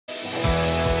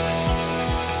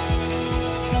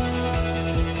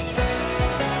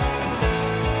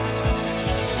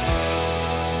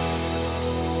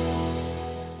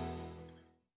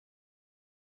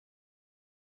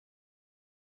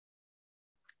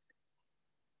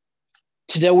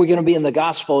Today we're going to be in the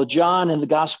Gospel of John and the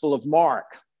Gospel of Mark.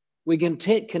 We can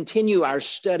continue our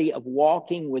study of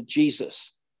walking with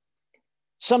Jesus.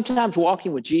 Sometimes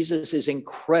walking with Jesus is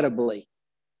incredibly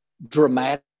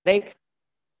dramatic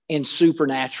and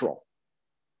supernatural.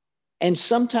 And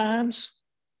sometimes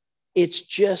it's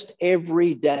just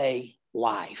everyday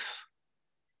life.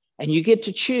 And you get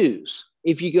to choose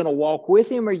if you're going to walk with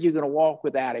him or you're going to walk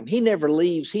without him. He never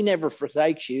leaves. He never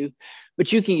forsakes you.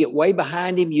 But you can get way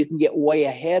behind him. You can get way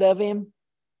ahead of him.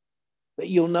 But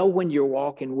you'll know when you're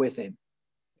walking with him.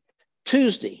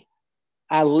 Tuesday,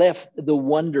 I left the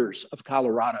wonders of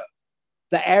Colorado.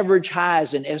 The average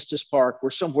highs in Estes Park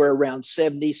were somewhere around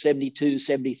 70, 72,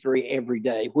 73 every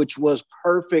day, which was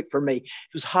perfect for me. It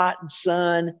was hot and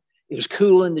sun. It was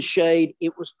cool in the shade.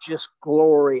 It was just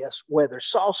glorious weather.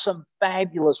 Saw some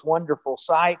fabulous, wonderful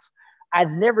sights.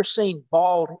 I'd never seen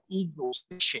bald eagles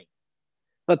fishing.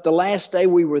 But the last day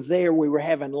we were there, we were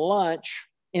having lunch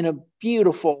in a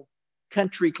beautiful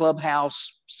country clubhouse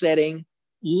setting,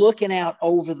 looking out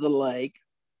over the lake,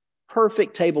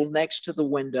 perfect table next to the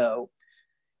window.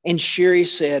 And Sherry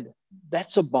said,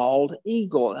 "That's a bald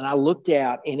eagle." And I looked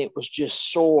out and it was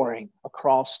just soaring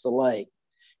across the lake.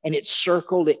 And it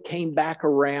circled, it came back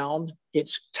around,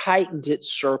 it's tightened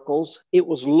its circles. It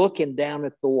was looking down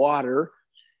at the water.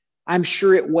 I'm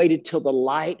sure it waited till the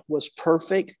light was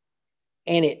perfect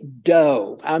and it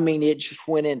dove. I mean, it just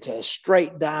went into a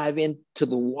straight dive into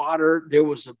the water. There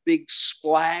was a big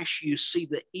splash. You see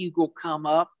the eagle come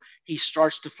up. He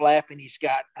starts to flap and he's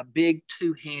got a big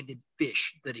two-handed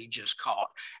fish that he just caught.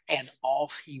 And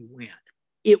off he went.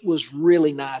 It was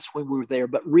really nice when we were there,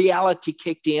 but reality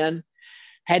kicked in.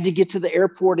 Had to get to the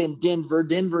airport in Denver.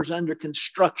 Denver's under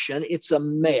construction. It's a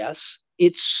mess.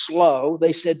 It's slow.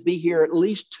 They said be here at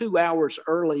least 2 hours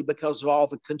early because of all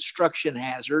the construction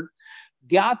hazard.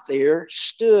 Got there,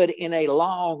 stood in a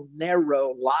long,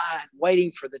 narrow line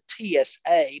waiting for the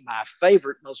TSA, my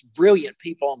favorite, most brilliant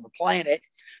people on the planet,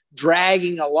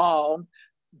 dragging along.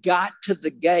 Got to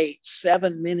the gate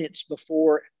 7 minutes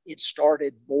before it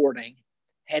started boarding.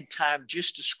 Had time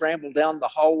just to scramble down the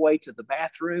hallway to the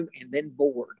bathroom and then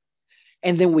board.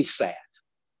 And then we sat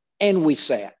and we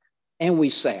sat and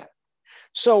we sat.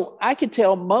 So I could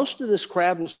tell most of this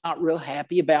crowd was not real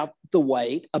happy about the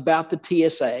wait, about the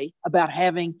TSA, about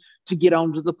having to get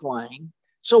onto the plane.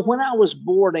 So when I was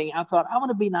boarding, I thought, I want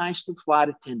to be nice to the flight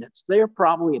attendants. They're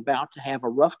probably about to have a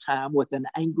rough time with an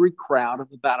angry crowd of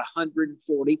about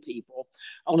 140 people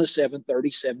on a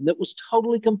 737 that was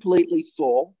totally, completely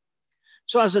full.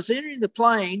 So as I was entering the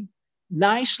plane,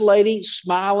 nice lady,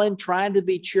 smiling, trying to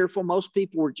be cheerful. Most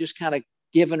people were just kind of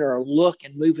giving her a look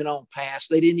and moving on past.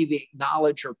 They didn't even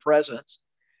acknowledge her presence.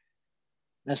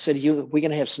 And I said, we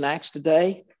going to have snacks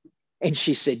today? And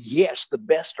she said, yes, the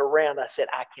best around. I said,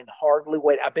 I can hardly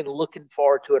wait. I've been looking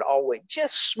forward to it all week.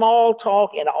 Just small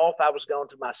talk, and off I was going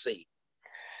to my seat.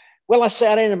 Well, I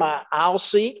sat in my aisle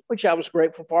seat, which I was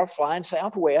grateful for, flying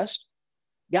Southwest.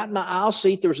 Got in my aisle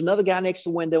seat. There was another guy next to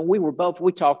the window. And we were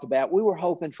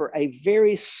hoping for a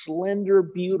very slender,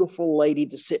 beautiful lady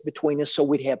to sit between us so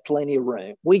we'd have plenty of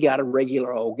room. We got a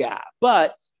regular old guy,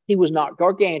 but he was not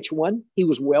gargantuan. He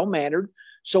was well-mannered.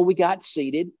 So we got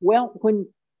seated. Well, when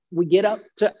we get up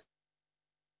to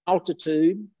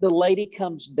altitude, the lady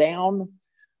comes down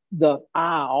the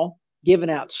aisle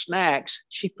giving out snacks.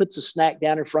 She puts a snack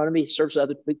down in front of me, serves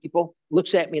other people,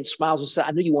 looks at me and smiles and says,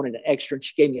 I knew you wanted an extra. And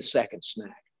she gave me a second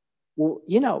snack. Well,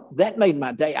 that made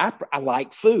my day. I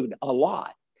like food a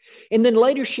lot. And then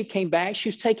later she came back. She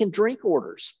was taking drink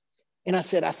orders. And I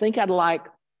said, I think I'd like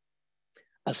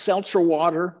a seltzer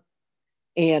water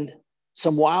and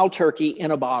some wild turkey in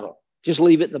a bottle. Just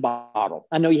leave it in the bottle.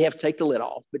 I know you have to take the lid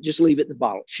off, but just leave it in the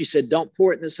bottle. She said, don't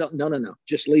pour it in this. No.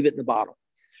 Just leave it in the bottle.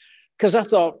 Because I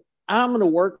thought, I'm going to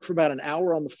work for about an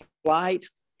hour on the flight,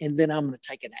 and then I'm going to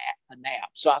take a nap.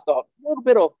 So I thought a little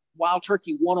bit of wild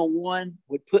turkey 101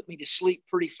 would put me to sleep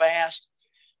pretty fast.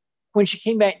 When she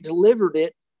came back and delivered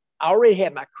it, I already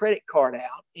had my credit card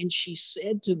out, and she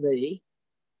said to me,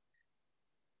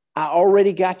 I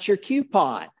already got your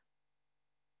coupon.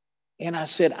 And I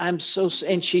said,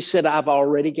 and she said, I've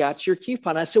already got your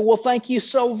coupon. I said, well, thank you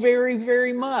so very,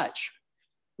 very much.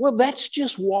 Well, that's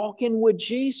just walking with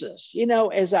Jesus.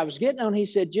 As I was getting on, he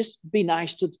said, just be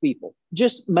nice to the people.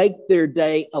 Just make their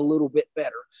day a little bit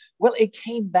better. Well, it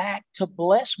came back to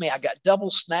bless me. I got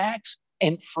double snacks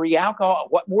and free alcohol.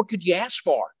 What more could you ask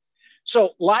for?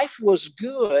 So life was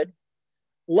good.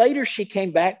 Later, she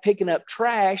came back picking up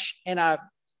trash, and I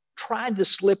tried to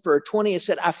slip her a 20 and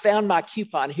said, I found my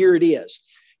coupon. Here it is.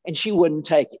 And she wouldn't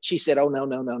take it. She said, oh,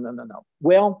 no.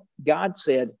 Well, God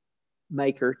said,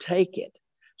 make her take it.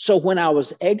 So when I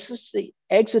was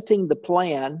exiting the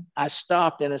plan, I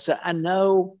stopped and I said, I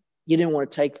know you didn't want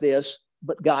to take this,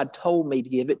 but God told me to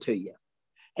give it to you.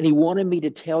 And he wanted me to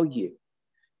tell you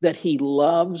that he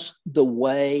loves the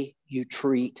way you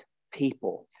treat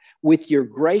people with your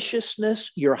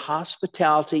graciousness, your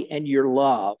hospitality, and your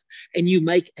love. And you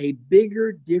make a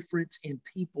bigger difference in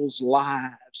people's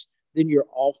lives than you're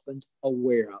often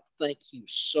aware of. Thank you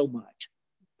so much.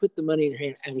 Put the money in your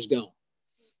hand. I was gone.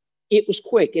 It was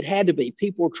quick. It had to be.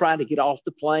 People were trying to get off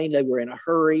the plane. They were in a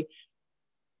hurry.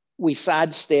 We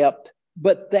sidestepped.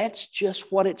 But that's just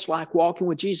what it's like walking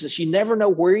with Jesus. You never know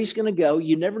where he's going to go.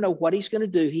 You never know what he's going to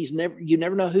do. You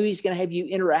never know who he's going to have you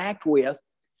interact with.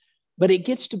 But it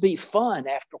gets to be fun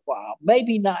after a while.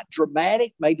 Maybe not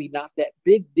dramatic, maybe not that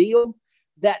big deal.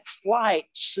 That flight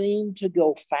seemed to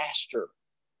go faster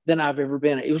than I've ever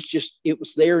been. It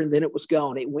was there and then it was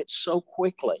gone. It went so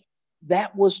quickly.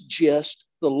 That was just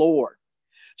the Lord.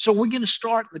 So we're going to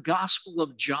start the Gospel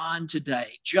of John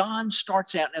today. John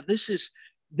starts out, now this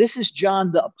is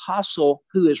John the Apostle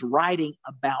who is writing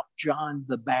about John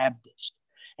the Baptist.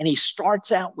 And he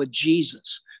starts out with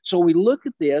Jesus. So we look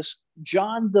at this.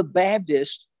 John the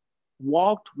Baptist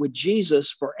walked with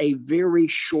Jesus for a very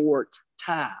short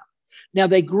time. Now,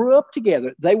 they grew up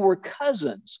together. They were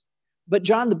cousins. But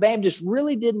John the Baptist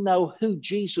really didn't know who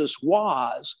Jesus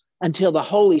was until the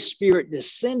Holy Spirit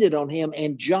descended on him,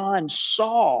 and John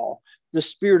saw the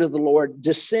Spirit of the Lord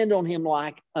descend on him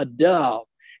like a dove.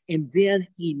 And then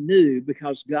he knew,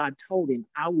 because God told him,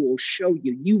 I will show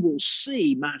you. You will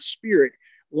see my Spirit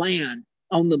land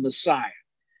on the Messiah.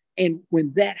 And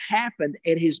when that happened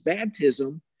at his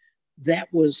baptism, that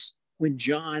was when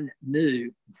John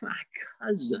knew, my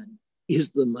cousin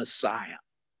is the Messiah.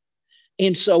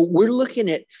 And so we're looking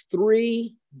at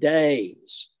 3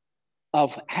 days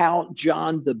of how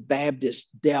John the Baptist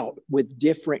dealt with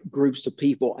different groups of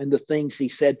people and the things he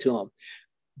said to them.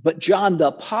 But John the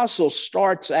Apostle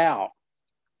starts out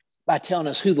by telling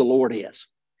us who the Lord is.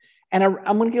 And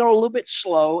I'm going to go a little bit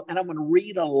slow, and I'm going to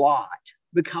read a lot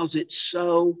because it's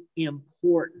so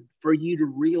important for you to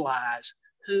realize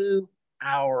who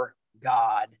our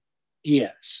God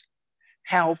is,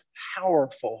 how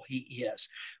powerful he is.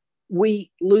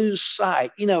 We lose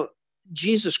sight.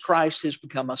 Jesus Christ has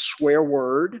become a swear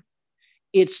word.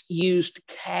 It's used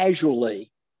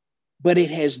casually, but it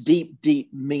has deep,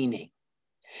 deep meaning.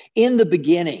 In the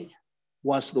beginning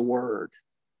was the Word,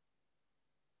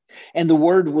 and the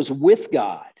Word was with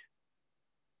God,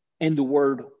 and the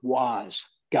Word was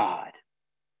God.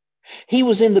 He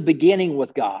was in the beginning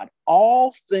with God.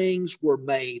 All things were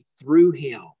made through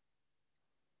him,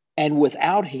 and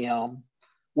without him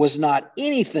was not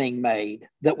anything made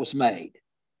that was made.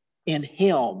 In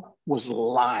him was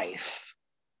life,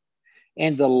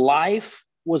 and the life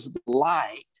was the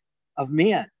light of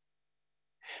men.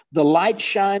 The light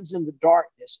shines in the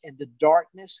darkness, and the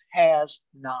darkness has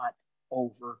not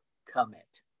overcome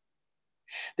it.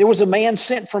 There was a man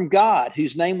sent from God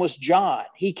whose name was John.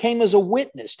 He came as a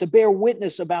witness to bear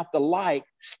witness about the light,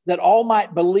 that all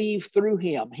might believe through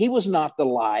him. He was not the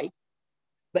light,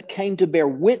 but came to bear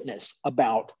witness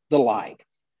about the light.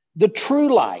 The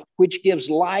true light, which gives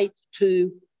light to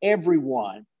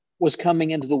everyone, was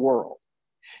coming into the world.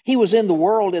 He was in the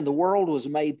world, and the world was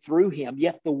made through him,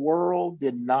 yet the world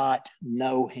did not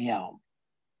know him.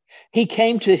 He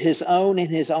came to his own, and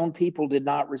his own people did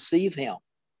not receive him.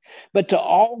 But to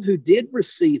all who did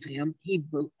receive him,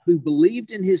 who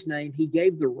believed in his name, he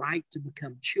gave the right to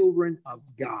become children of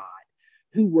God,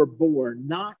 who were born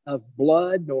not of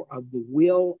blood, nor of the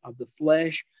will of the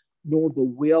flesh, nor the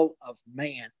will of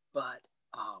man, but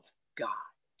of God.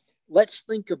 Let's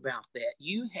think about that.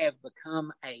 You have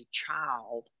become a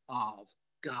child of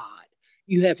God.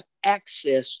 You have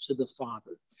access to the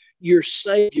Father. Your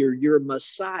Savior, your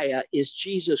Messiah is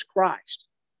Jesus Christ.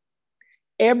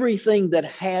 Everything that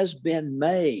has been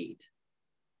made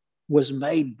was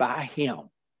made by him.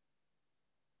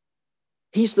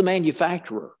 He's the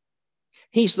manufacturer.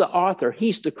 He's the author.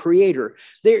 He's the creator.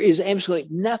 There is absolutely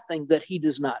nothing that he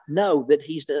does not know, that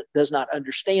he does not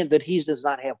understand, that he does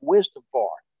not have wisdom for.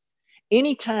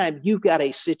 Anytime you've got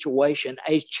a situation,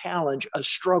 a challenge, a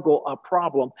struggle, a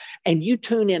problem, and you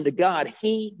tune into God,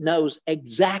 he knows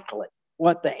exactly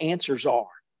what the answers are.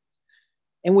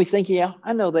 And we think, yeah,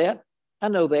 I know that. I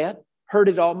know that. Heard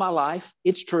it all my life.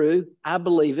 It's true. I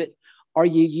believe it. Are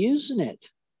you using it?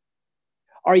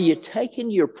 Are you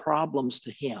taking your problems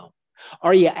to him?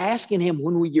 Are you asking him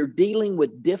when you're dealing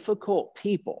with difficult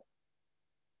people,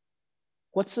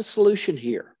 what's the solution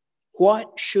here?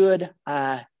 What should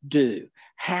I do?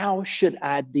 How should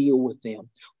I deal with them?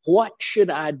 What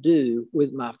should I do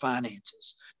with my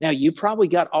finances? Now, you probably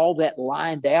got all that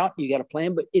lined out. You got a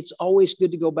plan, but it's always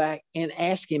good to go back and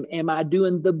ask him, am I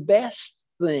doing the best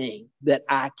thing that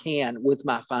I can with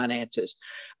my finances?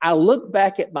 I look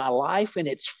back at my life and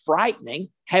it's frightening,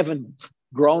 having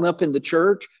grown up in the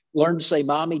church, learned to say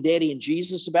mommy, daddy, and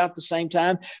Jesus about the same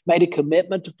time, made a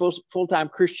commitment to full-time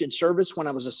Christian service when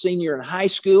I was a senior in high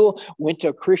school, went to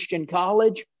a Christian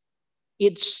college.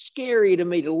 It's scary to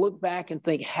me to look back and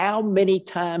think how many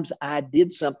times I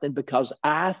did something because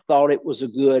I thought it was a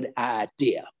good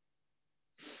idea.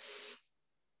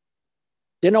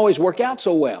 Didn't always work out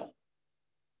so well.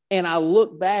 And I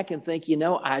look back and think,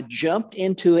 I jumped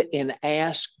into it and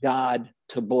asked God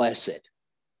to bless it.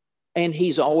 And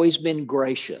he's always been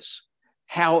gracious.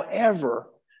 However,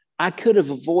 I could have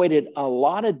avoided a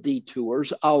lot of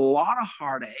detours, a lot of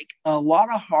heartache, a lot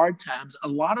of hard times, a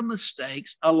lot of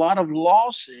mistakes, a lot of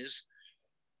losses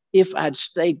if I'd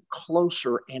stayed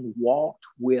closer and walked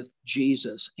with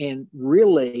Jesus and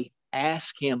really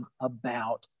asked him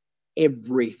about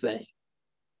everything.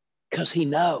 Because he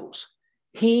knows.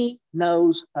 He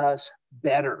knows us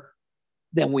better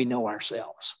than we know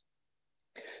ourselves.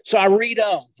 So I read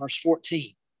on, verse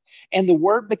 14. And the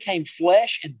Word became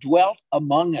flesh and dwelt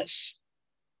among us.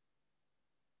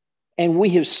 And we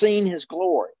have seen his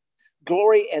glory,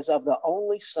 glory as of the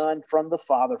only Son from the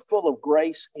Father, full of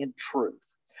grace and truth.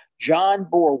 John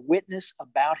bore witness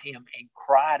about him and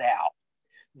cried out,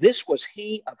 this was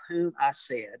he of whom I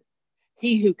said,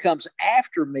 he who comes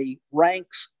after me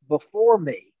ranks before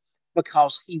me,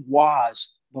 because he was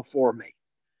before me.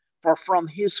 For from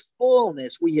his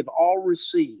fullness we have all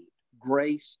received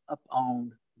grace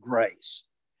upon grace.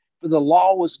 For the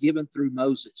law was given through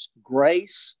Moses.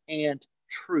 Grace and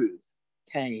truth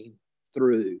came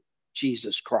through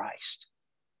Jesus Christ.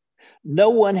 No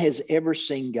one has ever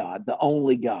seen God, the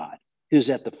only God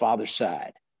who's at the Father's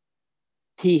side.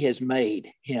 He has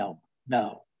made him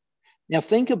known. Now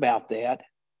think about that.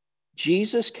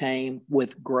 Jesus came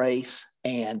with grace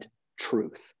and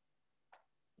truth.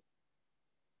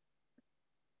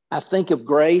 I think of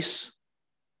grace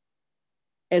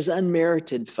as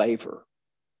unmerited favor,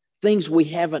 things we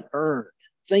haven't earned,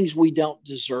 things we don't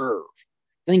deserve,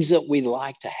 things that we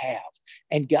like to have.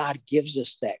 And God gives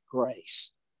us that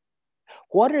grace.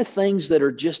 What are things that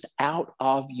are just out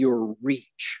of your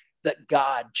reach that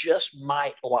God just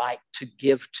might like to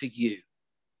give to you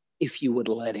if you would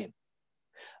let him?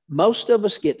 Most of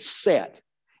us get set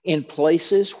in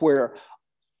places where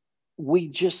we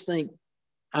just think,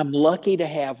 I'm lucky to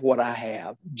have what I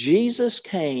have. Jesus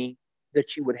came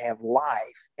that you would have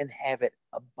life and have it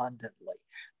abundantly.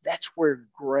 That's where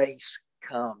grace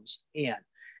comes in.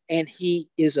 And he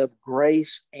is of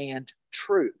grace and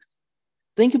truth.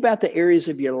 Think about the areas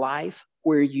of your life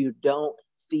where you don't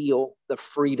feel the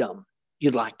freedom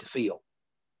you'd like to feel.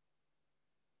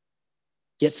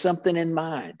 Get something in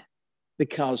mind,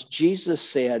 because Jesus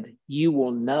said, you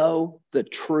will know the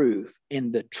truth,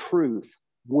 and the truth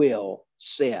will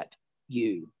set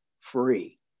you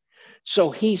free.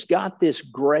 So he's got this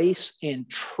grace and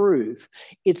truth.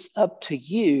 It's up to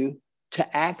you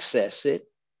to access it,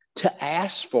 to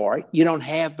ask for it. You don't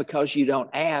have because you don't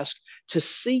ask, to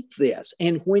seek this.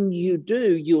 And when you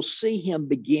do, you'll see him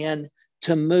begin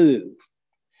to move.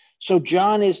 So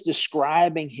John is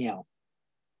describing him.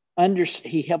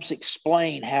 He helps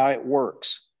explain how it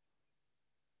works.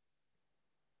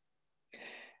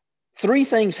 3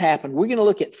 things happened. We're going to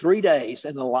look at 3 days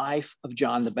in the life of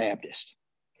John the Baptist.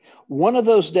 One of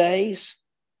those days,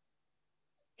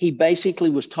 he basically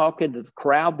was talking to the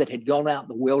crowd that had gone out in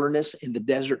the wilderness in the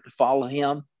desert to follow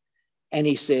him. And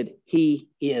he said, he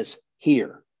is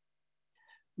here.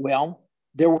 Well,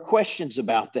 there were questions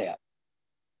about that.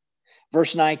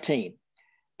 Verse 19.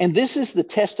 And this is the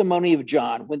testimony of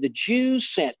John. When the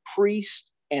Jews sent priests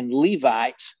and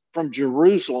Levites from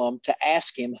Jerusalem to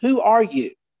ask him, who are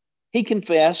you? He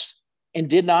confessed and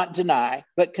did not deny,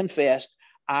 but confessed,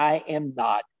 I am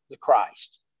not the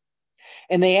Christ.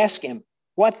 And they asked him,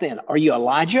 what then? Are you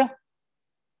Elijah?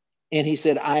 And he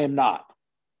said, I am not.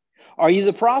 Are you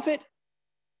the prophet?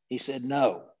 He said,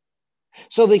 no.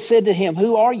 So they said to him,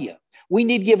 who are you? We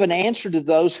need to give an answer to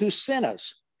those who sent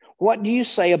us. What do you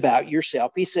say about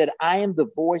yourself? He said, I am the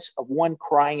voice of one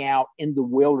crying out in the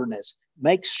wilderness,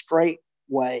 make straight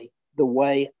the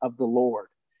way of the Lord,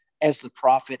 as the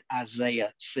prophet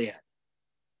Isaiah said.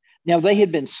 Now they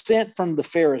had been sent from the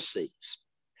Pharisees.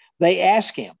 They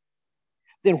asked him,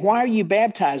 then why are you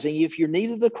baptizing if you're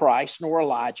neither the Christ nor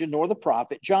Elijah nor the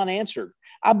prophet? John answered,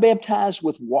 I baptize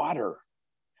with water,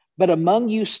 but among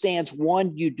you stands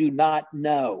one you do not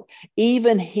know,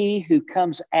 even he who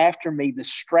comes after me, the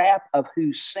strap of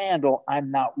whose sandal I'm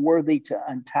not worthy to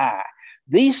untie.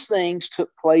 These things took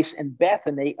place in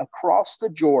Bethany across the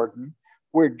Jordan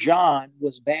where John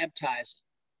was baptizing.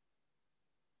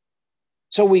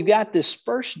 So we've got this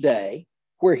first day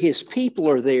where his people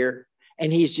are there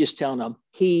and he's just telling them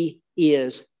he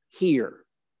is here.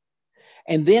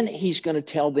 And then he's going to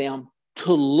tell them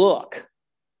to look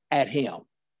at him.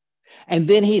 And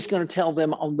then he's going to tell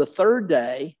them on the third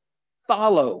day,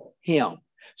 follow him.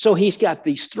 So he's got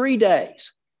these 3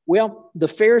 days. Well, the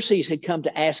Pharisees had come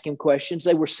to ask him questions.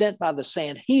 They were sent by the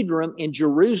Sanhedrin in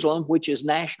Jerusalem, which is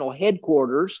national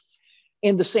headquarters.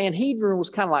 And the Sanhedrin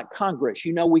was kind of like Congress.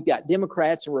 You know, we've got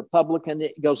Democrats and Republicans.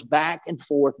 It goes back and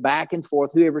forth,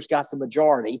 whoever's got the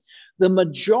majority. The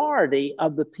majority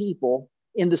of the people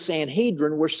in the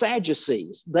Sanhedrin were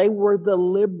Sadducees. They were the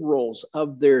liberals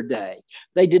of their day.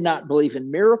 They did not believe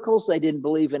in miracles. They didn't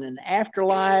believe in an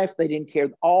afterlife. They didn't care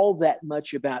all that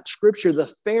much about Scripture.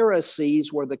 The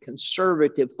Pharisees were the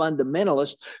conservative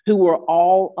fundamentalists who were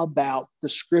all about the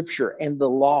Scripture and the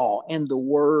law and the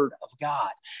Word of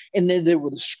God. And then there were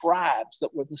the scribes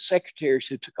that were the secretaries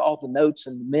who took all the notes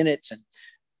and the minutes and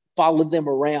followed them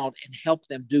around and helped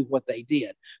them do what they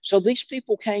did. So these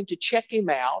people came to check him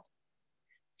out.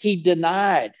 He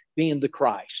denied being the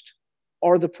Christ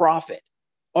or the prophet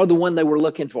or the one they were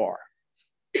looking for.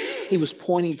 He was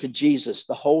pointing to Jesus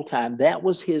the whole time. That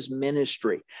was his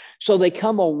ministry. So they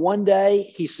come on one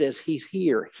day. He says, he's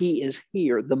here. He is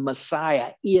here. The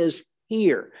Messiah is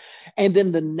here. And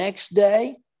then the next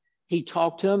day, he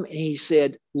talked to him and he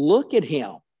said, look at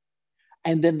him.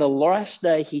 And then the last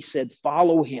day, he said,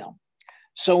 follow him.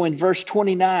 So in verse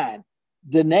 29,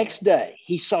 the next day,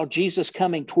 he saw Jesus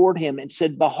coming toward him and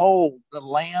said, behold, the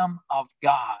Lamb of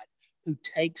God who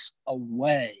takes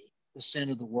away the sin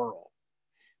of the world.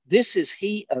 This is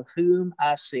he of whom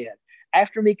I said,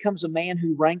 after me comes a man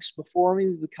who ranks before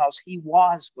me because he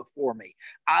was before me.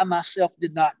 I myself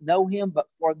did not know him, but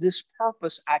for this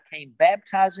purpose I came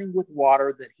baptizing with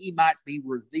water that he might be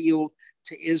revealed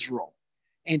to Israel.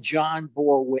 And John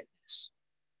bore witness.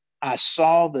 I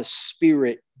saw the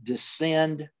Spirit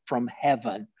descend from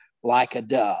heaven like a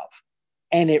dove,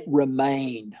 and it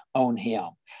remained on him.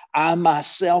 I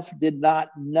myself did not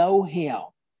know him,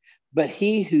 but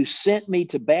he who sent me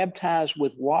to baptize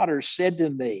with water said to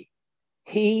me,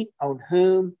 he on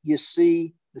whom you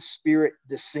see the Spirit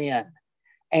descend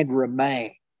and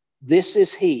remain, this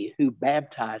is he who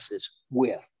baptizes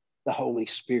with the Holy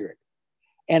Spirit.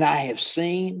 And I have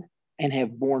seen and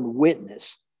have borne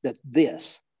witness that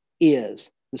this is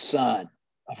the Son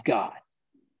of God.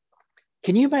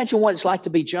 Can you imagine what it's like to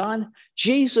be John?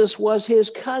 Jesus was his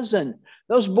cousin.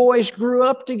 Those boys grew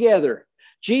up together.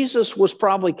 Jesus was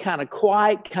probably kind of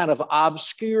quiet, kind of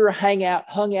obscure, hung out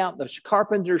in the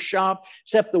carpenter's shop,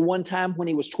 except the one time when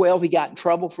he was 12, he got in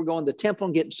trouble for going to the temple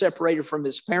and getting separated from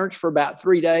his parents for about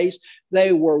 3 days.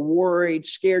 They were worried,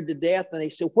 scared to death. And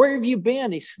he said, where have you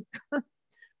been? He said,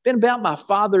 been about my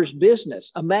Father's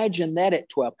business. Imagine that at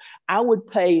 12. I would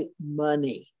pay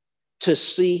money to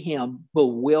see him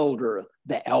bewilder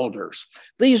the elders.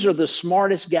 These are the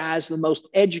smartest guys, the most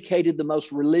educated, the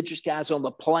most religious guys on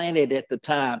the planet at the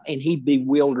time, and he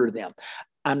bewildered them.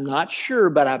 I'm not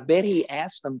sure, but I bet he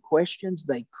asked them questions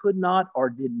they could not or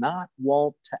did not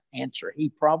want to answer. He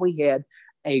probably had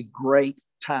a great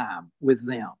time with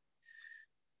them.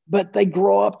 But they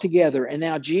grow up together, and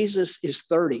now Jesus is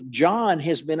 30. John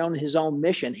has been on his own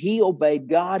mission. He obeyed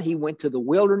God. He went to the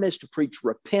wilderness to preach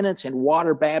repentance and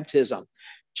water baptism.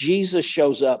 Jesus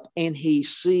shows up, and he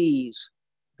sees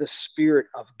the Spirit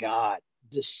of God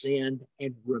descend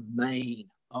and remain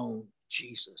on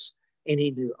Jesus. And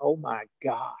he knew, oh my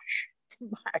gosh,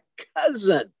 my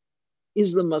cousin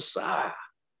is the Messiah.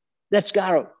 That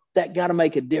got to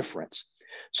make a difference.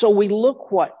 So we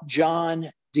look what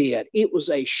John did. It was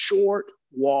a short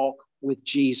walk with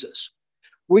Jesus.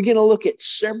 We're going to look at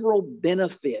several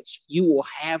benefits you will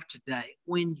have today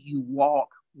when you walk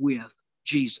with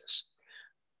Jesus.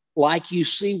 Like you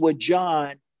see with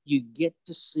John, you get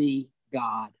to see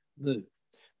God move.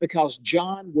 Because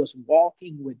John was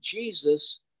walking with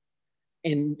Jesus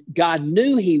and God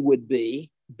knew he would be.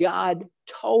 God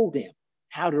told him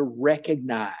how to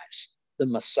recognize the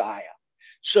Messiah.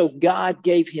 So God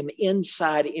gave him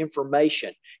inside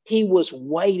information. He was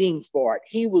waiting for it.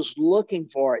 He was looking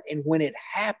for it. And when it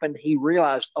happened, he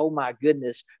realized, oh my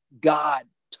goodness, God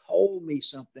told me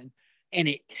something and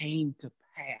it came to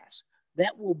pass.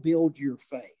 That will build your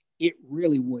faith. It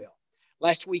really will.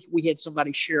 Last week, we had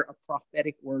somebody share a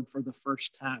prophetic word for the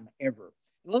first time ever.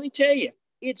 And let me tell you,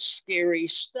 it's scary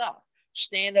stuff.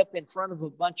 Stand up in front of a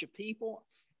bunch of people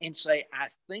and say, I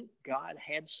think God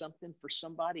had something for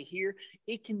somebody here,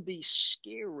 it can be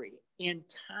scary. In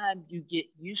time, you get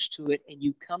used to it and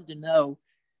you come to know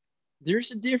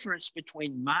there's a difference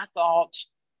between my thoughts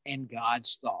and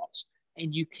God's thoughts,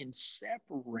 and you can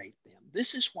separate them.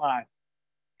 This is why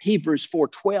Hebrews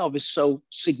 4:12 is so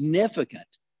significant.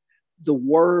 The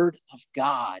word of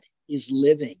God is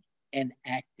living and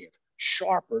active,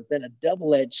 sharper than a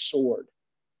double-edged sword,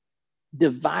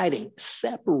 dividing,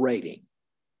 separating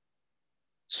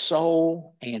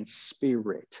soul and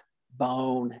spirit,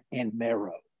 bone and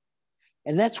marrow.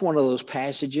 And that's one of those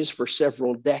passages for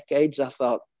several decades. I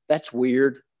thought, that's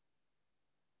weird.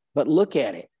 But look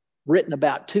at it, written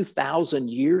about 2,000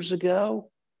 years ago.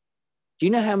 Do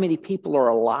you know how many people are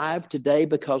alive today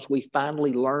because we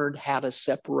finally learned how to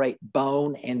separate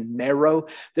bone and marrow?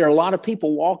 There are a lot of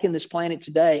people walking this planet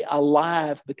today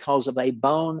alive because of a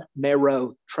bone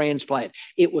marrow transplant.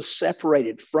 It was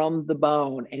separated from the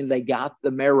bone and they got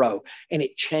the marrow, and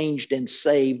it changed and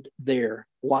saved their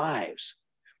lives.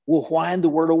 Well, why in the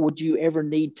world would you ever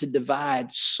need to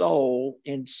divide soul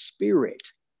and spirit?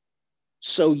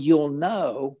 So you'll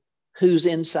know who's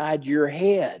inside your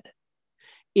head.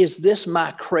 Is this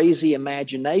my crazy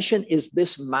imagination? Is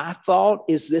this my thought?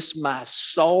 Is this my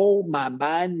soul, my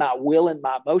mind, my will, and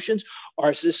my emotions?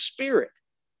 Or is this spirit?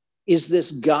 Is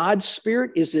this God's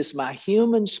spirit? Is this my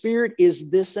human spirit?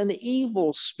 Is this an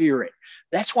evil spirit?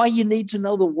 That's why you need to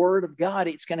know the word of God.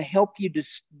 It's going to help you to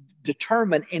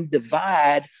determine and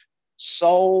divide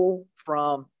soul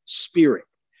from spirit.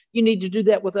 You need to do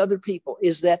that with other people.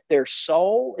 Is that their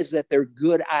soul? Is that their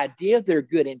good idea, their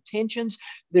good intentions,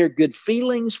 their good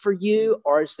feelings for you?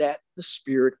 Or is that the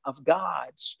Spirit of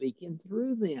God speaking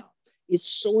through them?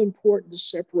 It's so important to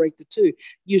separate the two.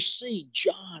 You see,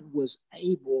 John was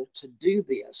able to do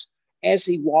this as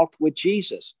he walked with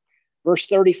Jesus. Verse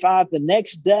 35, the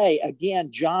next day,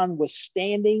 again, John was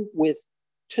standing with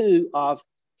two of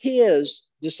his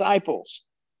disciples.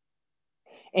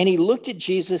 And he looked at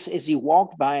Jesus as he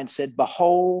walked by and said,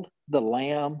 behold, the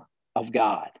Lamb of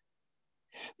God.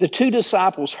 The two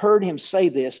disciples heard him say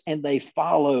this, and they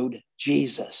followed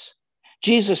Jesus.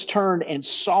 Jesus turned and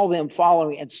saw them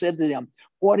following and said to them,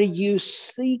 what are you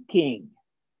seeking?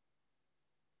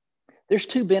 There's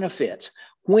two benefits.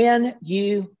 When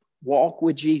you walk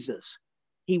with Jesus,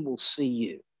 he will see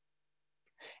you.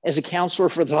 As a counselor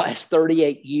for the last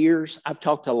 38 years, I've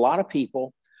talked to a lot of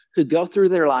people who go through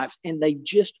their lives and they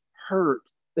just hurt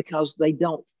because they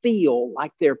don't feel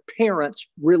like their parents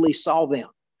really saw them,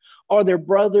 or their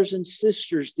brothers and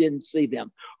sisters didn't see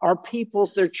them, or people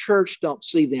at their church don't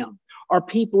see them, or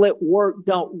people at work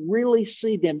don't really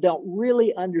see them, don't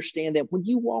really understand them. When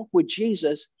you walk with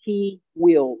Jesus, he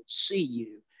will see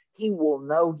you. He will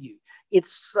know you.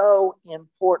 It's so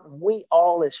important. We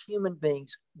all as human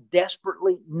beings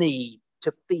desperately need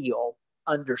to feel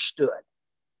understood.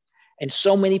 And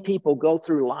so many people go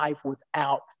through life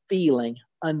without feeling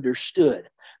understood.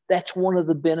 That's one of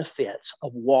the benefits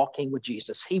of walking with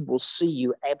Jesus. He will see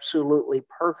you absolutely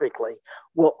perfectly,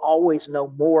 will always know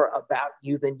more about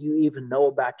you than you even know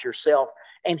about yourself,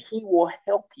 and he will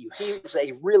help you. He is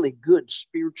a really good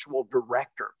spiritual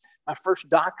director. My first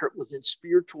doctorate was in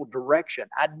spiritual direction.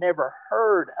 I'd never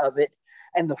heard of it,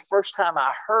 and the first time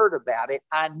I heard about it,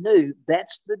 I knew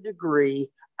that's the degree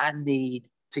I need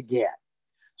to get.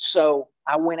 So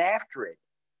I went after it.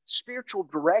 Spiritual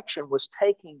direction was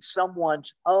taking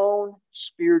someone's own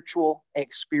spiritual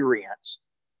experience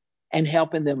and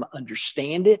helping them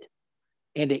understand it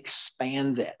and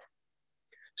expand it.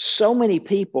 So many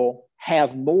people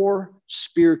have more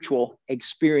spiritual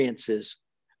experiences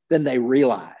than they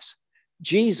realize.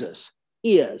 Jesus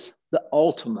is the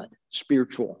ultimate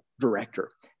spiritual director.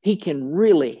 He can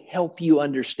really help you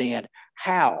understand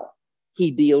how he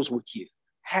deals with you,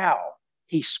 how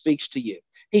he speaks to you.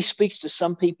 He speaks to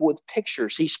some people with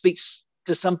pictures. He speaks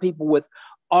to some people with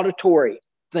auditory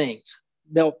things.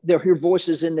 They'll hear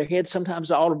voices in their head,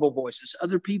 sometimes audible voices.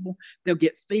 Other people, they'll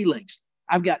get feelings.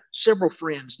 I've got several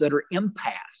friends that are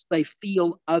empaths. They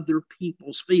feel other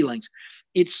people's feelings.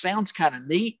 It sounds kind of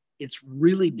neat. It's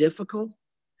really difficult.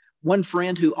 One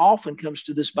friend who often comes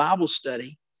to this Bible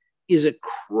study is a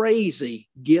crazy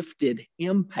gifted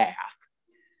empath.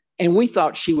 And we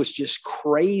thought she was just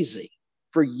crazy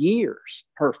for years.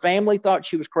 Her family thought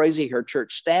she was crazy. Her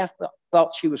church staff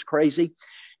thought she was crazy.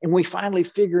 And we finally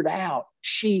figured out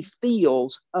she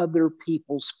feels other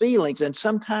people's feelings. And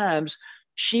sometimes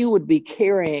she would be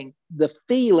carrying the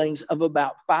feelings of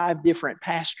about 5 different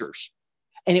pastors.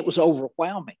 And it was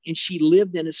overwhelming. And she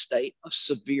lived in a state of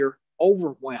severe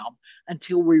overwhelm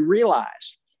until we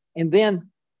realized. And then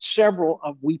several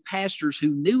of we pastors who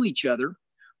knew each other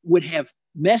would have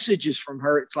messages from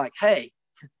her. It's like, hey,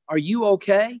 are you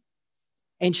okay?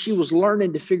 And she was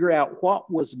learning to figure out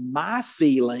what was my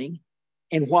feeling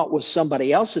and what was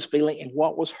somebody else's feeling and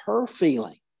what was her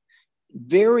feeling.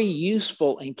 Very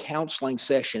useful in counseling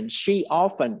sessions. She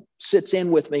often sits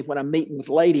in with me when I'm meeting with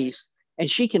ladies, and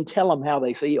she can tell them how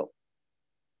they feel.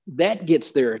 That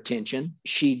gets their attention.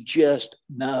 She just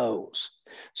knows.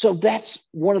 So that's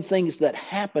one of the things that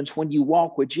happens when you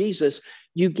walk with Jesus.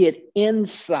 You get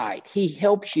insight. He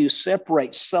helps you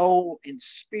separate soul and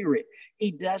spirit.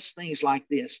 He does things like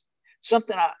this.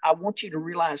 Something I want you to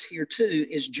realize here too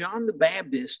is John the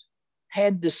Baptist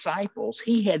had disciples.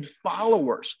 He had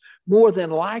followers. More than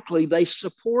likely, they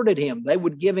supported him. They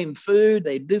would give him food.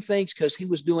 They'd do things because he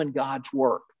was doing God's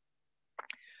work.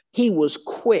 He was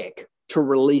quick to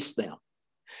release them.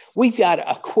 We've got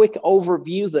a quick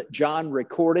overview that John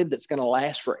recorded that's going to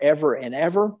last forever and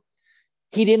ever.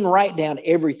 He didn't write down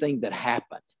everything that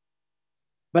happened.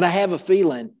 But I have a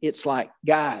feeling it's like,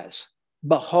 guys,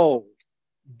 behold,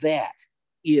 that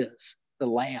is the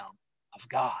Lamb of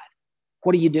God.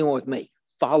 What are you doing with me?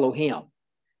 Follow him.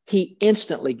 He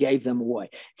instantly gave them away.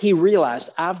 He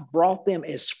realized, I've brought them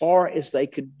as far as they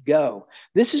could go.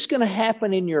 This is going to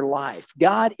happen in your life.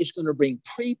 God is going to bring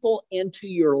people into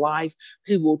your life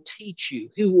who will teach you,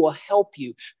 who will help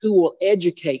you, who will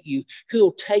educate you, who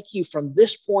will take you from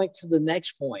this point to the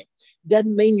next point.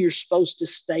 Doesn't mean you're supposed to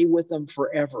stay with them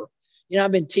forever. You know,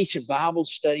 I've been teaching Bible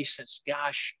study since,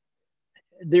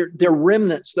 there are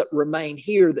remnants that remain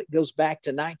here that goes back to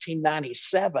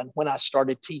 1997 when I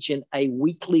started teaching a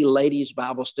weekly ladies'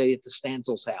 Bible study at the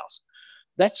Stanzel's house.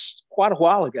 That's quite a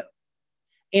while ago.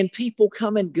 And people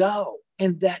come and go,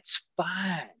 and that's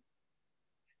fine.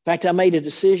 In fact, I made a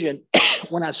decision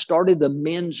when I started the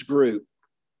men's group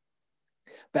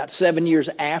about 7 years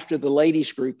after the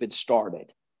ladies' group had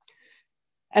started.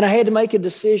 And I had to make a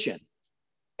decision.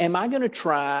 Am I going to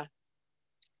try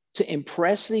to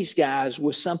impress these guys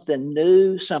with something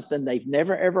new, something they've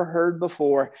never, ever heard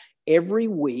before every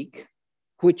week,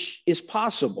 which is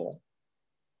possible?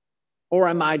 Or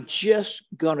am I just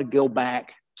going to go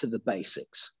back to the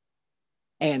basics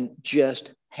and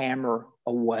just hammer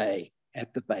away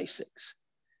at the basics?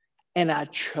 And I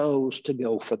chose to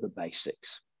go for the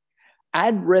basics.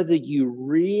 I'd rather you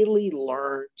really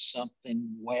learn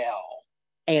something well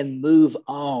and move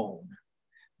on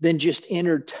than just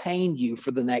entertain you for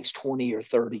the next 20 or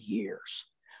 30 years.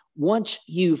 Once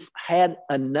you've had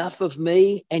enough of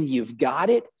me and you've got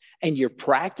it and you're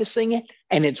practicing it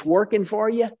and it's working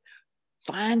for you,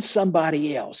 find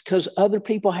somebody else, because other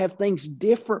people have things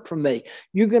different from me.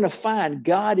 You're going to find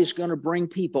God is going to bring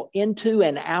people into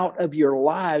and out of your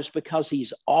lives because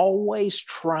he's always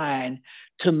trying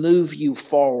to move you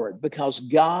forward, because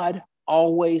God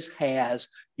always has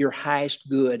your highest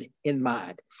good in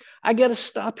mind. I got to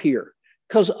stop here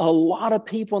because a lot of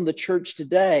people in the church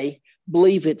today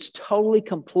believe it's totally,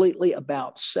 completely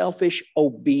about selfish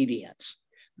obedience.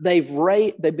 They've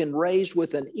been raised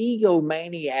with an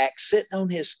egomaniac sitting on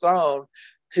his throne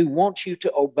who wants you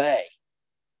to obey.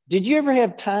 Did you ever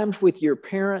have times with your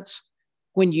parents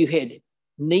when you had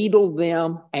needled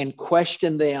them and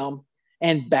questioned them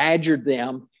and badgered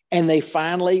them, and they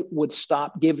finally would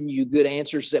stop giving you good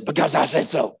answers? That because I said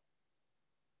so.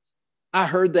 I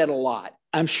heard that a lot.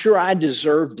 I'm sure I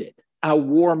deserved it. I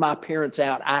wore my parents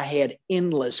out. I had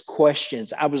endless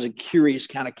questions. I was a curious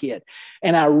kind of kid,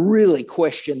 and I really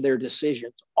questioned their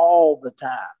decisions all the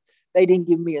time. They didn't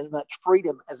give me as much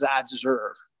freedom as I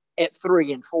deserved at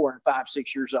 3 and 4 and 5,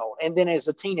 6 years old, and then as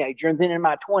a teenager, and then in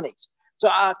my 20s. So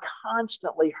I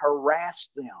constantly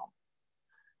harassed them.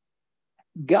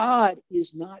 God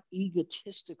is not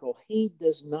egotistical. He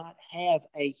does not have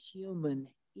a human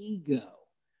ego.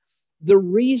 The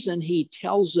reason he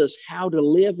tells us how to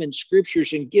live in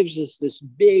scriptures and gives us this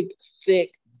big, thick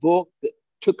book that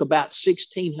took about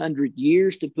 1,600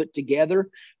 years to put together,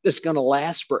 that's going to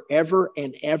last forever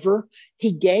and ever,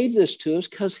 he gave this to us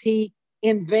because he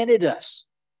invented us.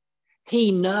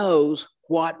 He knows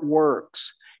what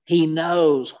works. He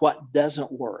knows what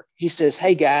doesn't work. He says,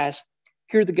 hey guys,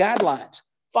 here are the guidelines.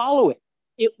 Follow it.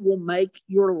 It will make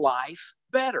your life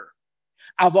better.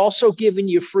 I've also given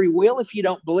you free will. If you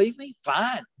don't believe me,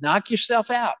 fine. Knock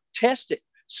yourself out. Test it.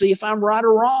 See if I'm right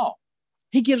or wrong.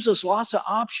 He gives us lots of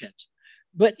options,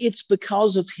 but it's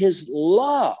because of his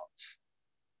love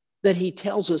that he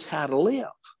tells us how to live.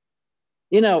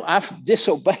 You know, I've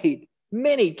disobeyed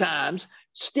many times,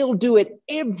 still do it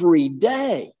every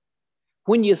day.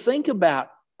 When you think about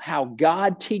how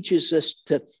God teaches us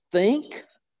to think,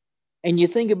 and you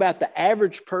think about the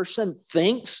average person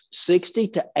thinks 60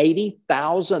 to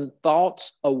 80,000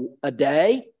 thoughts a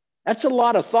day. That's a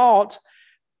lot of thoughts.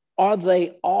 Are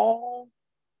they all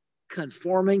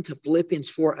conforming to Philippians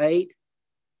 4:8?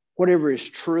 Whatever is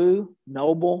true,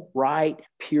 noble, right,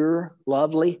 pure,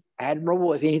 lovely,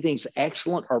 admirable, if anything's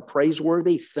excellent or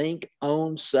praiseworthy, think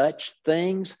on such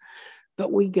things.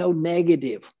 But we go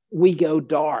negative. We go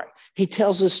dark. He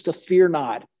tells us to fear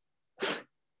not.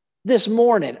 This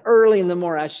morning, early in the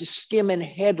morning, I was just skimming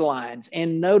headlines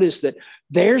and noticed that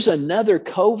there's another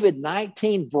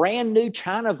COVID-19 brand new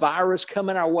China virus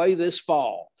coming our way this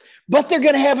fall. But they're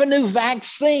going to have a new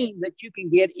vaccine that you can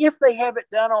get if they have it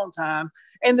done on time.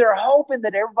 And they're hoping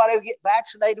that everybody will get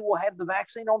vaccinated, will have the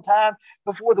vaccine on time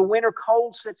before the winter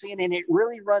cold sets in and it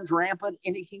really runs rampant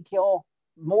and it can kill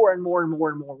more and more and more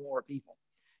and more and more people.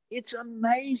 It's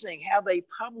amazing how they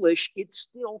publish it's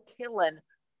still killing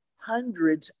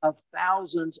hundreds of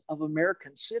thousands of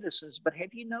American citizens. But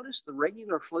have you noticed the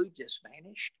regular flu just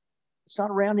vanished? It's not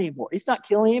around anymore. It's not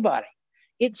killing anybody.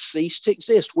 It ceased to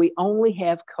exist. We only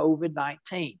have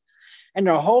COVID-19. And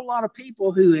there are a whole lot of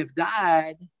people who have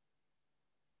died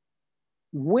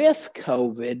with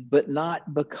COVID, but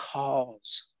not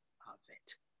because of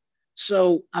it.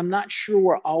 So I'm not sure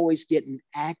we're always getting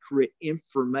accurate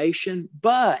information,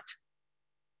 but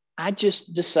I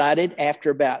just decided after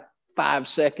about 5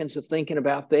 seconds of thinking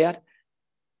about that,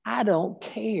 I don't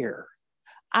care.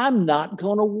 I'm not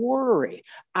going to worry.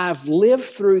 I've lived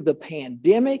through the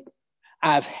pandemic.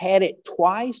 I've had it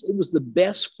twice. It was the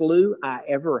best flu I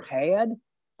ever had.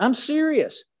 I'm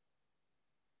serious.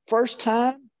 First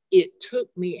time, it took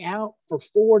me out for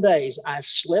 4 days. I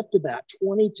slept about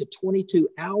 20 to 22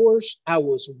 hours. I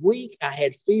was weak. I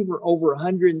had fever over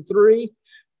 103.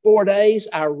 4 days,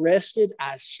 I rested,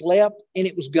 I slept, and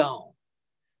it was gone.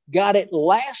 Got it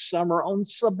last summer on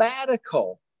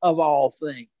sabbatical, of all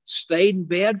things. Stayed in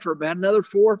bed for about another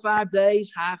 4 or 5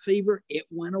 days, high fever. It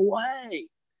went away.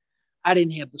 I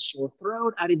didn't have the sore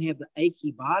throat. I didn't have the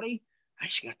achy body. I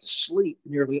just got to sleep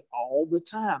nearly all the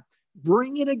time.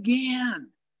 Bring it again.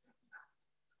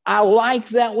 I like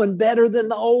that one better than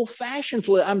the old-fashioned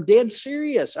flu. I'm dead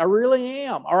serious. I really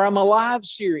am. Or I'm alive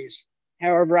serious,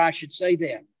 however I should say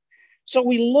that. So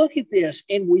we look at this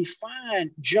and we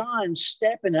find John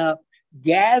stepping up,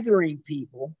 gathering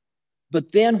people.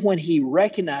 But then when he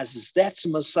recognizes that's the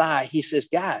Messiah, he says,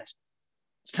 guys,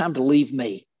 it's time to leave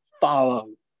me, follow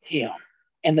him.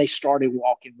 And they started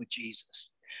walking with Jesus.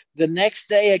 The next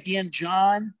day, again,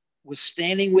 John was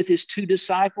standing with his 2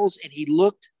 disciples and he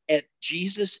looked at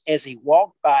Jesus as he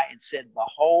walked by and said,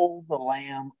 behold the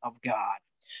Lamb of God.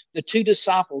 The 2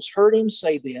 disciples heard him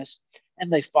say this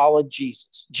and they followed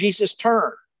Jesus. Jesus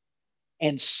turned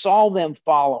and saw them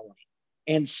following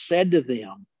and said to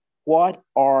them, what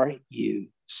are you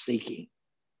seeking?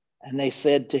 And they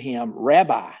said to him,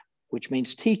 Rabbi, which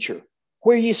means teacher,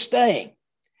 where are you staying?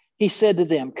 He said to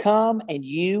them, come and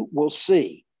you will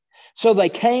see. So they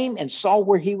came and saw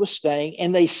where he was staying,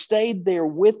 and they stayed there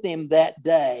with him that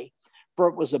day, for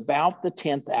it was about the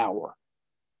 10th hour.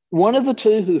 One of the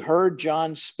 2 who heard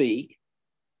John speak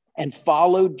and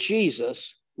followed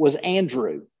Jesus was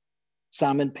Andrew,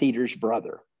 Simon Peter's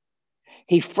brother.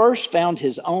 He first found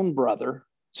his own brother,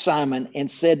 Simon, and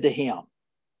said to him,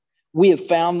 we have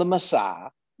found the Messiah,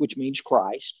 which means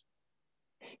Christ.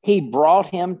 He brought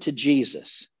him to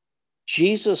Jesus.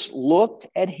 Jesus looked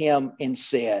at him and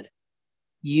said,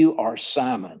 you are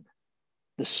Simon,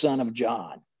 the son of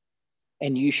John,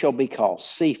 and you shall be called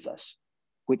Cephas,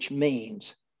 which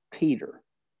means Peter.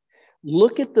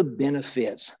 Look at the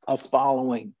benefits of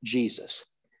following Jesus.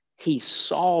 He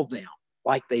saw them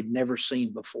like they'd never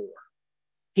seen before.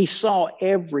 He saw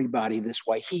everybody this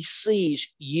way. He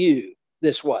sees you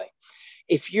this way.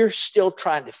 If you're still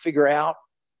trying to figure out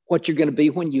what you're going to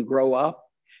be when you grow up,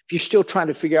 if you're still trying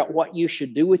to figure out what you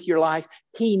should do with your life,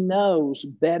 he knows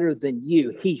better than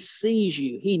you. He sees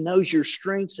you. He knows your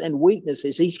strengths and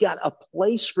weaknesses. He's got a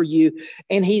place for you,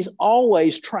 and he's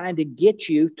always trying to get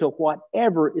you to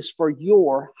whatever is for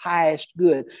your highest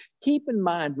good. Keep in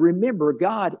mind, remember,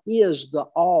 God is the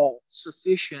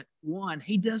all-sufficient one.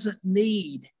 He doesn't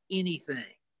need anything.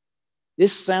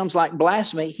 This sounds like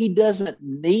blasphemy. He doesn't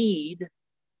need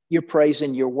your praise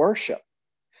and your worship.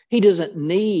 He doesn't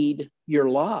need your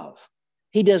love.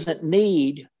 He doesn't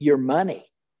need your money.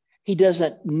 He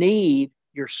doesn't need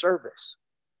your service.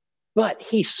 But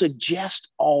he suggests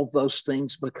all those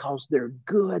things because they're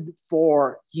good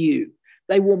for you.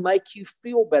 They will make you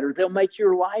feel better. They'll make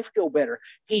your life go better.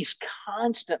 He's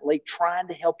constantly trying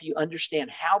to help you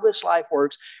understand how this life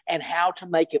works and how to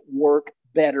make it work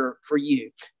better for you.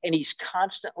 And he's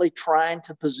constantly trying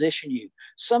to position you.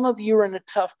 Some of you are in a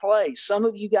tough place. Some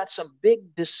of you got some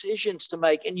big decisions to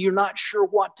make and you're not sure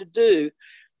what to do.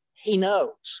 He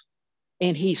knows.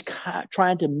 And he's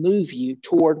trying to move you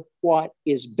toward what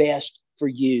is best for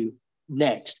you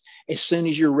next. As soon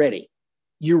as you're ready,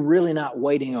 you're really not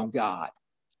waiting on God.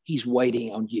 He's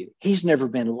waiting on you. He's never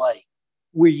been late.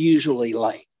 We're usually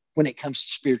late when it comes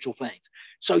to spiritual things.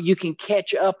 So you can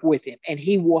catch up with him and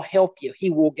he will help you. He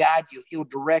will guide you. He'll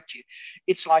direct you.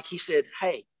 It's like he said,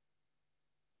 hey,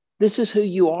 this is who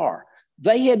you are.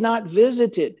 They had not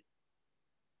visited.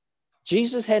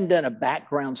 Jesus hadn't done a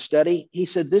background study. He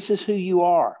said, this is who you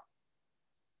are.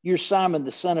 You're Simon,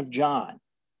 the son of John.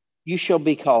 You shall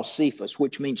be called Cephas,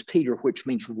 which means Peter, which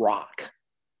means rock.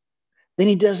 Then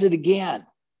he does it again.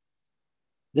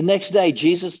 The next day,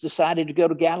 Jesus decided to go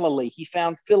to Galilee. He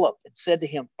found Philip and said to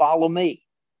him, follow me.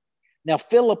 Now,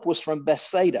 Philip was from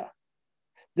Bethsaida,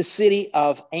 the city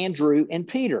of Andrew and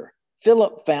Peter.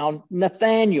 Philip found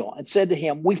Nathanael and said to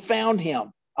him, we found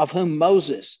him of whom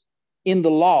Moses in the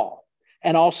law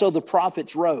and also the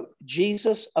prophets wrote,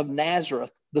 Jesus of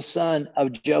Nazareth, the son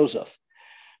of Joseph.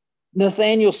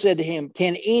 Nathanael said to him,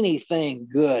 can anything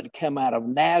good come out of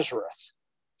Nazareth?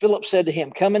 Philip said to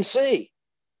him, come and see.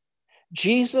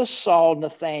 Jesus saw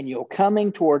Nathanael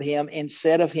coming toward him and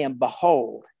said of him,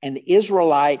 behold, an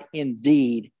Israelite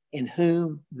indeed, in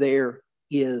whom there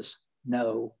is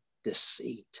no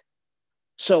deceit.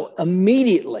 So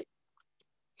immediately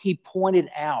he pointed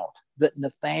out that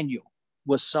Nathanael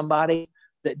was somebody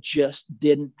that just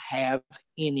didn't have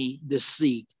any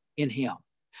deceit in him.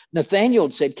 Nathanael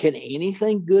said, can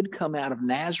anything good come out of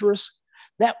Nazareth?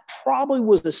 That probably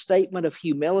was a statement of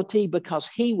humility because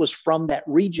he was from that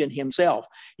region himself.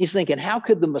 He's thinking, how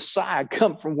could the Messiah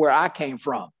come from where I came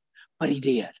from? But he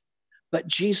did. But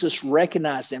Jesus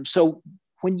recognized them. So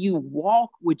when you walk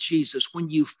with Jesus,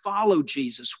 when you follow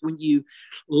Jesus, when you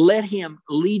let him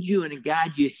lead you and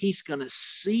guide you, he's going to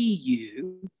see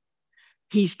you.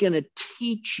 He's going to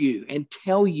teach you and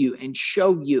tell you and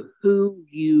show you who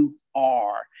you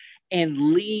are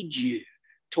and lead you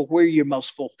to where your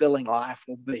most fulfilling life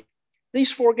will be.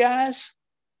 These four guys,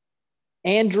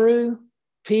 Andrew,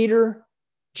 Peter,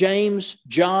 James,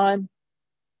 John,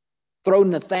 throw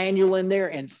Nathanael in there,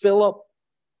 and Philip.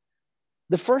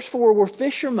 The first four were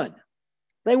fishermen.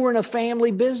 They were in a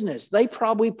family business. They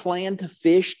probably planned to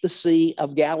fish the Sea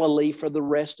of Galilee for the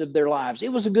rest of their lives.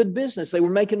 It was a good business. They were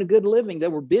making a good living. They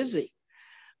were busy.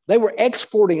 They were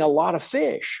exporting a lot of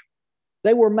fish.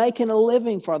 They were making a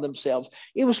living for themselves.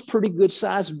 It was pretty good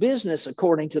sized business,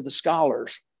 according to the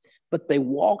scholars. But they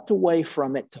walked away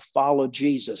from it to follow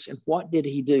Jesus. And what did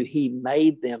he do? He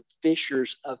made them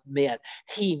fishers of men.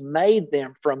 He made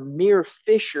them from mere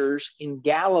fishers in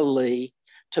Galilee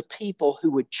to people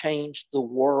who would change the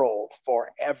world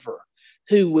forever,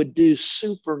 who would do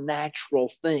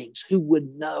supernatural things, who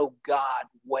would know God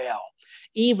well.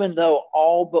 Even though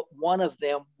all but one of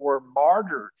them were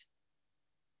martyred,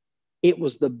 it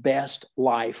was the best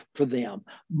life for them,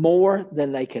 more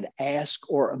than they could ask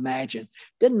or imagine.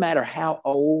 Doesn't matter how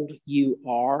old you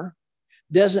are.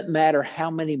 Doesn't matter how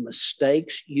many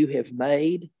mistakes you have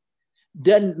made.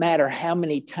 Doesn't matter how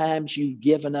many times you've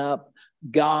given up.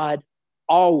 God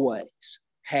always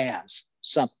has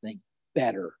something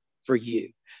better for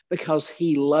you because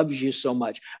he loves you so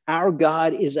much. Our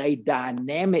God is a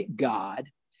dynamic God.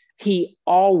 He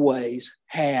always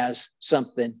has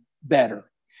something better.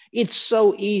 It's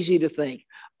so easy to think,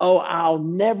 oh, I'll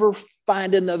never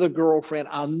find another girlfriend.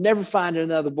 I'll never find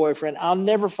another boyfriend. I'll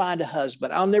never find a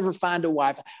husband. I'll never find a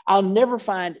wife. I'll never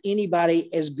find anybody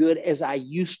as good as I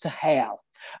used to have.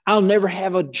 I'll never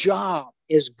have a job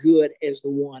as good as the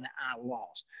one I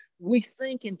lost. We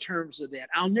think in terms of that.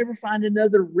 I'll never find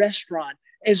another restaurant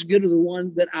as good as the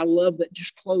one that I love that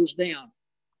just closed down.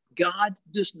 God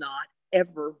does not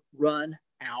ever run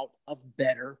out of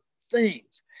better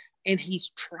things. And he's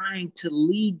trying to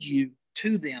lead you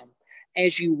to them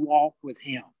as you walk with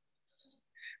him.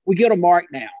 We go to Mark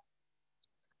now.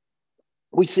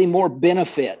 We see more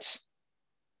benefits.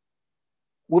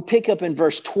 We'll pick up in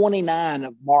verse 29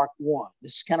 of Mark 1.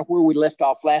 This is kind of where we left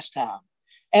off last time.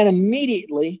 And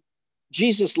immediately,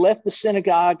 Jesus left the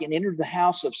synagogue and entered the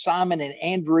house of Simon and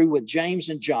Andrew with James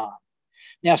and John.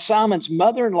 Now, Simon's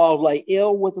mother-in-law lay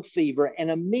ill with a fever and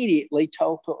immediately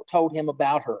told him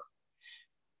about her.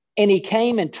 And he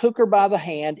came and took her by the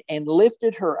hand and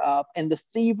lifted her up, and the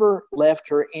fever left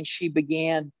her, and she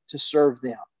began to serve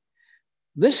them.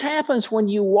 This happens when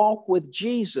you walk with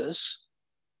Jesus.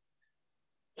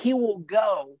 He will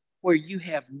go where you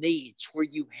have needs, where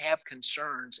you have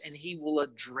concerns, and he will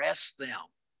address them.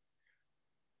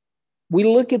 We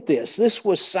look at this. This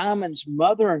was Simon's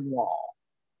mother-in-law.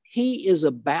 He is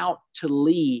about to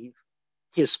leave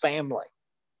his family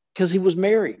because he was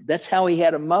married. That's how he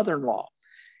had a mother-in-law.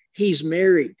 He's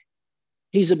married.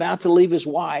 He's about to leave his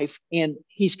wife, and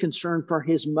he's concerned for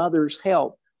his mother's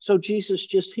health. So Jesus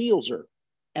just heals her,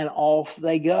 and off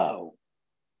they go.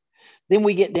 Then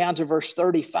we get down to verse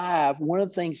 35. One of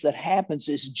the things that happens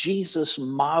is Jesus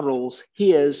models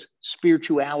his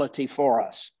spirituality for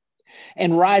us.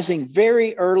 And rising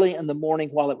very early in the morning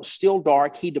while it was still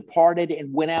dark, he departed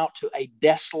and went out to a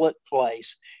desolate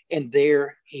place, and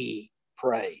there he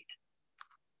prayed.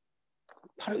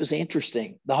 I thought it was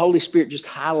interesting. The Holy Spirit just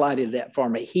highlighted that for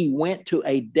me. He went to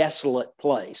a desolate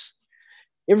place.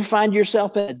 Ever find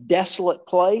yourself in a desolate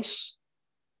place?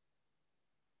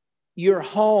 Your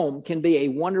home can be a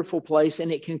wonderful place,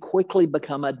 and it can quickly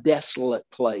become a desolate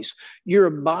place. Your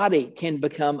body can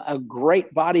become a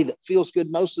great body that feels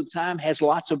good most of the time, has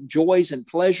lots of joys and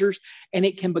pleasures, and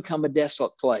it can become a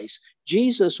desolate place.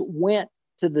 Jesus went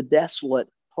to the desolate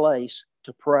place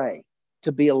to pray,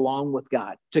 to be alone with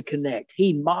God, to connect.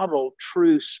 He modeled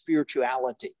true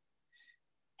spirituality.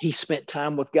 He spent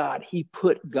time with God. He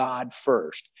put God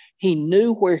first. He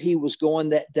knew where he was going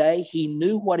that day. He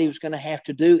knew what he was going to have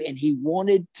to do, and he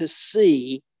wanted to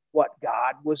see what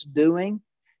God was doing.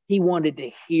 He wanted to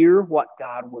hear what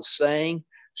God was saying,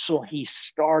 so he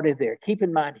started there. Keep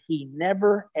in mind, he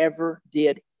never, ever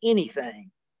did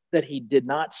anything that he did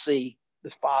not see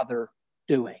the Father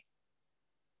doing.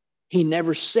 He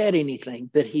never said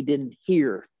anything that he didn't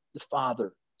hear the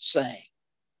Father saying.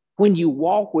 When you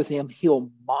walk with him,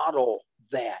 he'll model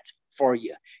that for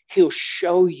you. He'll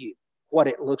show you what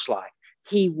it looks like.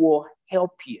 He will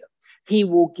help you. He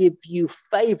will give you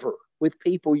favor with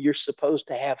people you're supposed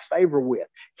to have favor with.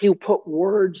 He'll put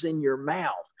words in your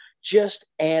mouth, just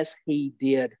as he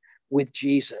did with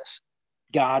Jesus.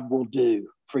 God will do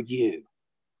for you.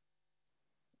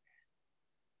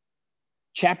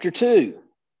 Chapter 2.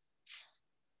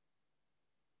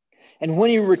 And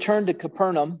when he returned to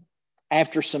Capernaum,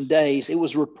 after some days, it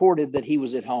was reported that he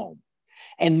was at home,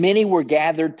 and many were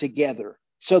gathered together,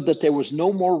 so that there was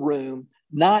no more room,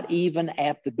 not even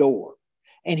at the door.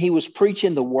 And he was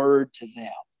preaching the word to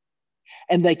them.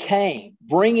 And they came,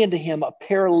 bringing to him a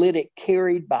paralytic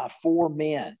carried by 4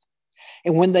 men.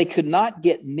 And when they could not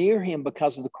get near him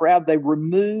because of the crowd, they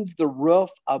removed the roof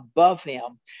above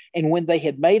him. And when they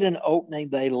had made an opening,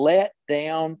 they let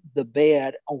down the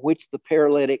bed on which the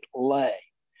paralytic lay.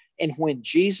 And when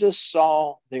Jesus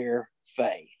saw their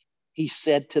faith, he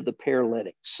said to the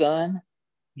paralytic, "Son,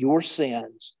 your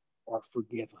sins are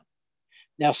forgiven."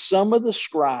 Now, some of the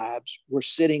scribes were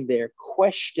sitting there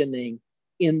questioning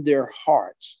in their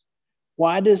hearts,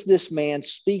 "Why does this man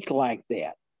speak like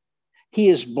that? He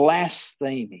is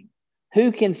blaspheming.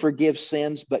 Who can forgive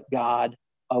sins but God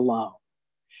alone?"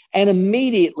 And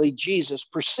immediately Jesus,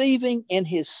 perceiving in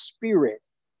his spirit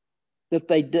that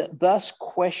they thus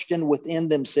questioned within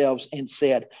themselves, and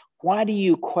said, "Why do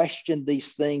you question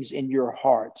these things in your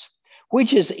hearts?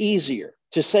 Which is easier,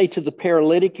 to say to the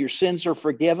paralytic, 'Your sins are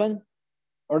forgiven,'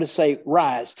 or to say,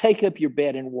 'Rise, take up your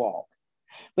bed and walk'?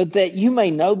 But that you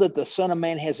may know that the Son of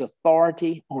Man has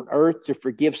authority on earth to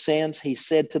forgive sins," he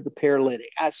said to the paralytic,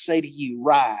 "I say to you,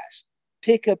 rise,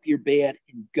 pick up your bed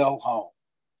and go home."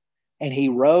 And he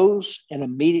rose and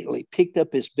immediately picked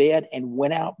up his bed and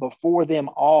went out before them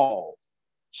all,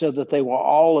 so that they were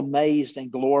all amazed and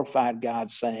glorified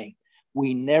God, saying,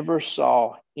 "We never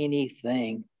saw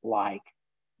anything like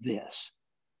this."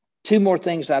 2 more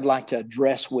things I'd like to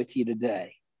address with you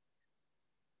today.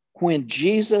 When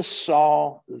Jesus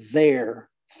saw their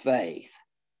faith,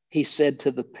 he said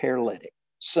to the paralytic,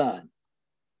 "Son,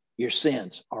 your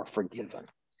sins are forgiven."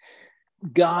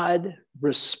 God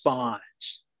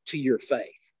responds to your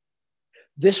faith.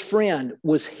 This friend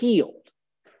was healed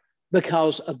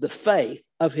because of the faith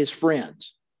of his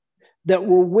friends that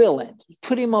were willing to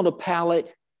put him on a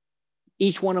pallet.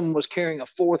 Each one of them was carrying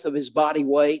 1/4 of his body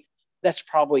weight. That's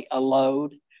probably a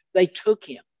load. They took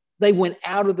him. They went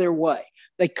out of their way.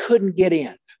 They couldn't get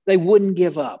in. They wouldn't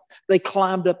give up. They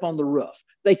climbed up on the roof.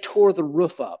 They tore the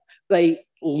roof up. They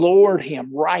lowered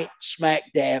him right smack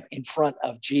dab in front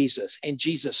of Jesus. And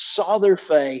Jesus saw their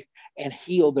faith and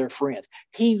healed their friend.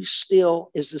 He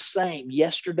still is the same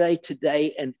yesterday,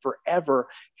 today, and forever.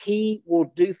 He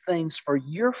will do things for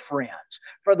your friends,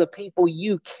 for the people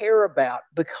you care about,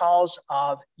 because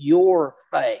of your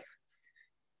faith.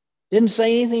 Didn't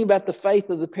say anything about the faith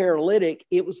of the paralytic.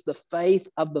 It was the faith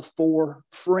of the 4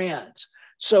 friends.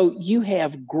 So you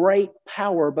have great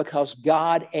power because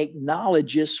God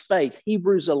acknowledges faith.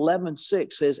 Hebrews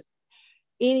 11:6 says,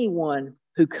 anyone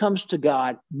who comes to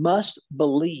God must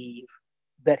believe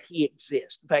that he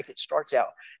exists. In fact, it starts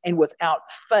out, and without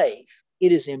faith,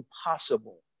 it is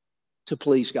impossible to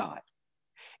please God.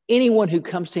 Anyone who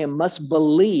comes to him must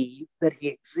believe that he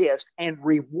exists and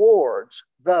rewards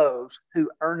those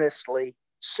who earnestly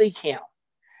seek him.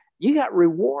 You got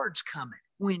rewards coming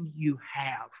when you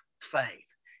have faith.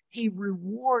 He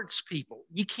rewards people.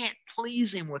 You can't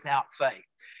please him without faith.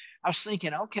 I was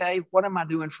thinking, okay, what am I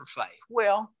doing for faith?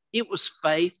 Well, it was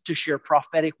faith to share a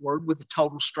prophetic word with a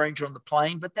total stranger on the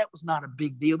plane, but that was not a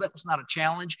big deal. That was not a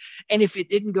challenge. And if it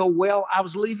didn't go well, I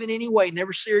was leaving anyway,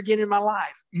 never see her again in my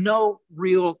life. No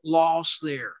real loss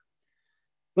there.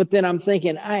 But then I'm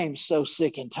thinking, I am so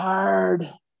sick and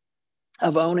tired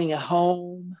of owning a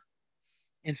home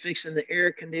and fixing the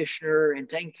air conditioner and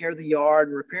taking care of the yard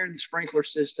and repairing the sprinkler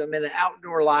system and the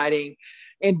outdoor lighting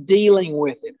and dealing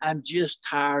with it. I'm just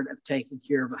tired of taking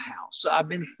care of a house. So I've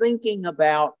been thinking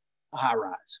about a high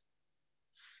rise.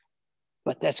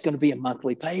 But that's going to be a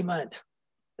monthly payment.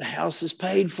 The house is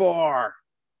paid for.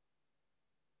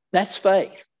 That's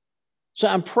faith. So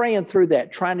I'm praying through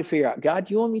that, trying to figure out, God,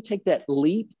 you want me to take that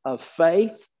leap of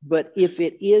faith? But if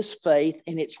it is faith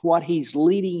and it's what he's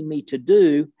leading me to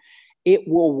do, it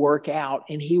will work out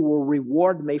and he will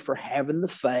reward me for having the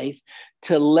faith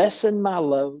to lessen my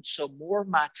load so more of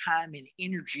my time and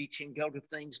energy can go to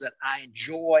things that I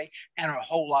enjoy and are a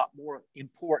whole lot more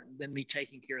important than me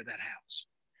taking care of that house.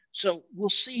 So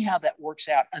we'll see how that works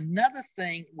out. Another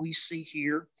thing we see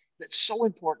here that's so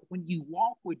important, when you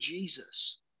walk with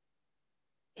Jesus,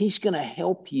 he's going to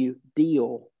help you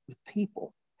deal with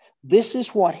people. This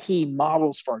is what he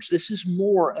models for us. This is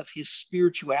more of his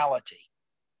spirituality.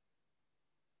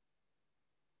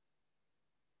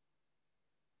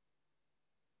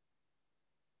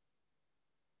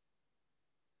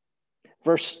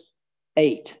 Verse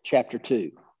 8, chapter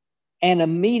 2. And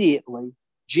immediately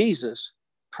Jesus,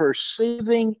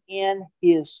 perceiving in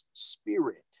his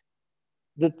spirit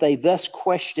that they thus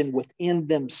questioned within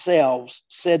themselves,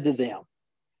 said to them,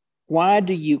 why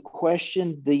do you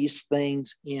question these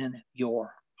things in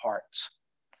your hearts?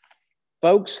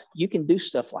 Folks, you can do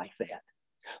stuff like that.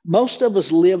 Most of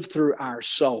us live through our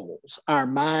souls, our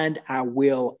mind, our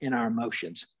will, and our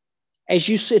emotions. As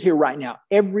you sit here right now,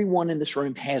 everyone in this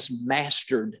room has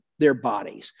mastered their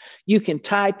bodies. You can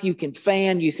type, you can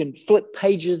fan, you can flip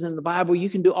pages in the Bible, you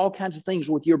can do all kinds of things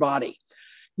with your body.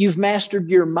 You've mastered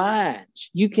your minds.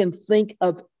 You can think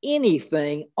of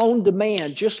anything on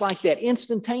demand just like that,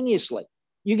 instantaneously.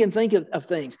 You can think of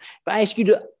things. If I ask you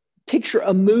to picture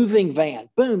a moving van,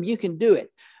 boom, you can do it.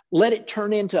 Let it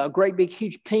turn into a great big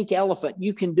huge pink elephant.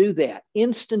 You can do that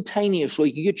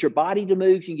instantaneously. You get your body to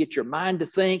move, you get your mind to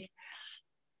think.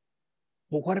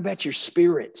 Well, what about your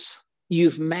spirits?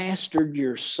 You've mastered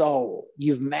your soul.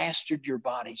 You've mastered your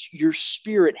bodies. Your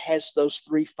spirit has those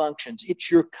three functions.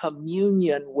 It's your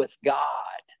communion with God.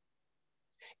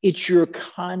 It's your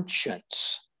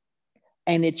conscience.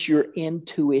 And it's your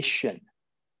intuition.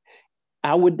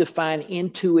 I would define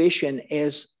intuition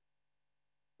as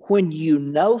when you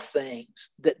know things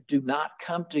that do not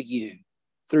come to you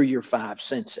through your five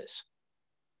senses.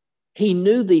 He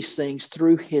knew these things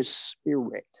through his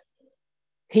spirit.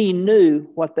 He knew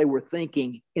what they were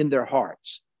thinking in their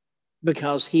hearts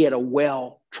because he had a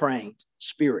well-trained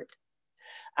spirit.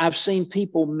 I've seen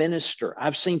people minister.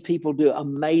 I've seen people do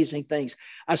amazing things.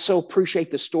 I so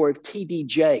appreciate the story of T.D.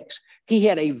 Jakes. He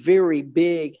had a very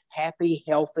big, happy,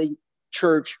 healthy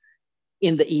church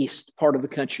in the east part of the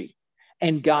country.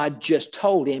 And God just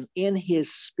told him in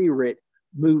his spirit,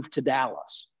 move to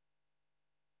Dallas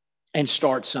and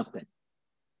start something.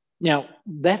 Now,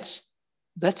 that's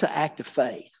an act of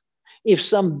faith. If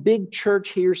some big church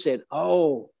here said,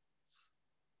 oh,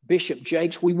 Bishop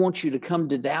Jakes, we want you to come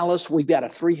to Dallas. We've got a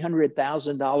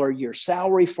 $300,000 a year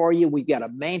salary for you. We've got a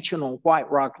mansion on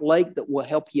White Rock Lake that will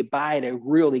help you buy at a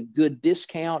really good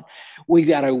discount. We've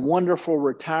got a wonderful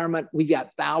retirement. We've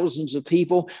got thousands of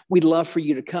people. We'd love for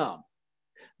you to come.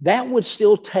 That would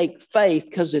still take faith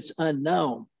because it's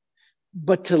unknown.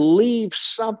 But to leave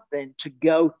something to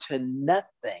go to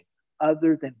nothing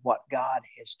other than what God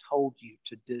has told you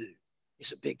to do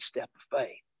is a big step of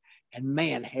faith. And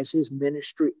man, has his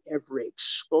ministry ever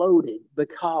exploded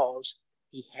because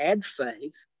he had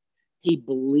faith, he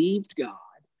believed God,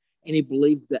 and he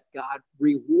believed that God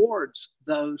rewards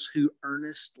those who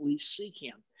earnestly seek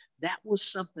him. That was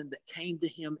something that came to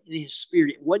him in his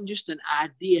spirit. It wasn't just an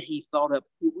idea he thought of,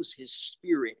 it was his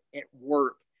spirit at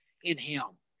work in him.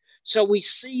 So we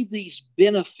see these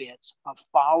benefits of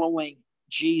following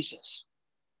Jesus.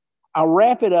 I'll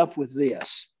wrap it up with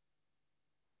this.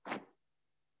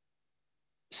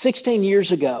 16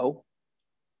 years ago,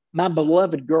 my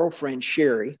beloved girlfriend,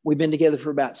 Sherry, we've been together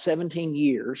for about 17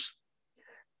 years,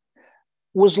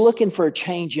 was looking for a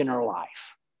change in her life.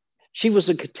 She was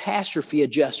a catastrophe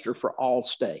adjuster for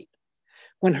Allstate.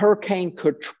 When Hurricane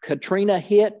Katrina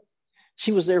hit,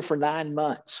 she was there for 9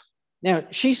 months. Now,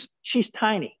 she's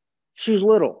tiny. She's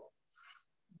little.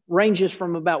 Ranges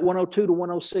from about 102 to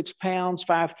 106 pounds,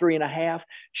 5'3.5".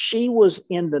 She was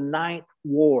in the 9th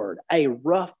Ward, a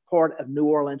rough part of New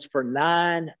Orleans, for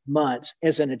 9 months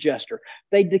as an adjuster.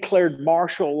 They declared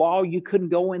martial law. You couldn't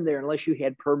go in there unless you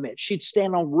had permits. She'd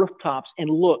stand on rooftops and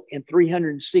look in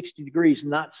 360 degrees,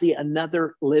 not see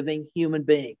another living human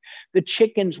being. The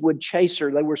chickens would chase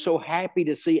her. They were so happy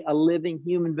to see a living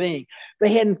human being.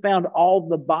 They hadn't found all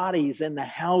the bodies in the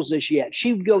houses yet.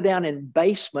 She would go down in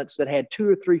basements that had 2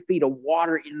 or 3 feet of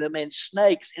water in them and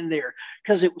snakes in there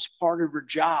because it was part of her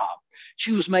job.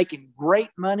 She was making great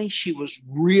money. She was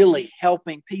really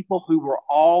helping people who were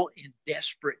all in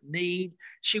desperate need.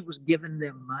 She was giving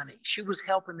them money. She was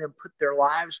helping them put their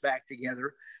lives back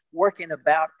together, working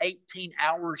about 18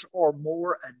 hours or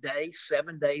more a day,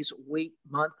 7 days a week,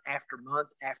 month after month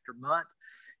after month.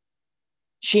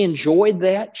 She enjoyed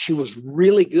that. She was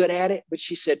really good at it. But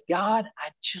she said, God,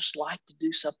 I'd just like to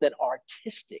do something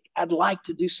artistic. I'd like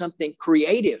to do something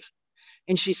creative.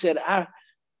 And she said,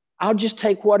 I'll just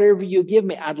take whatever you give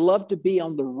me. I'd love to be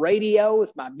on the radio.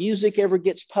 If my music ever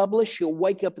gets published, she'll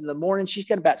wake up in the morning. She's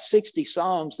got about 60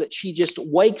 songs that she just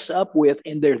wakes up with,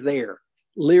 and they're there,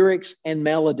 lyrics and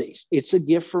melodies. It's a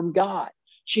gift from God.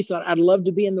 She thought, I'd love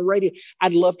to be in the radio.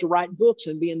 I'd love to write books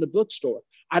and be in the bookstore.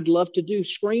 I'd love to do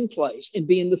screenplays and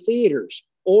be in the theaters,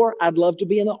 or I'd love to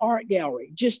be in the art gallery,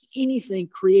 just anything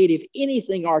creative,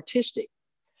 anything artistic.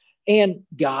 And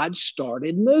God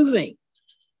started moving.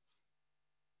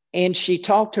 And she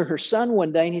talked to her son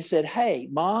one day and he said, hey,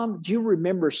 Mom, do you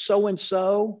remember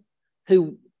so-and-so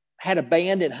who had a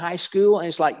band in high school? And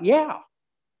it's like, yeah,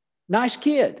 nice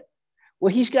kid.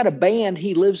 Well, he's got a band.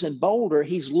 He lives in Boulder.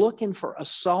 He's looking for a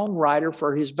songwriter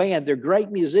for his band. They're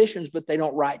great musicians, but they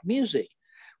don't write music.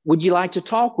 Would you like to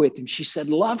talk with him? She said,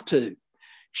 love to.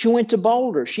 She went to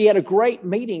Boulder. She had a great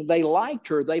meeting. They liked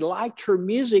her. They liked her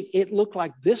music. It looked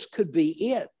like this could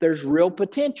be it. There's real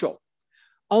potential.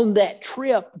 On that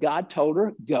trip, God told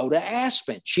her, go to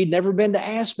Aspen. She'd never been to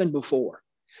Aspen before.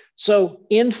 So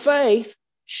in faith,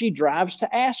 she drives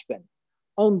to Aspen.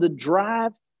 On the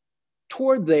drive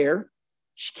toward there,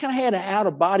 she kind of had an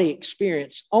out-of-body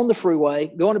experience on the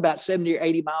freeway, going about 70 or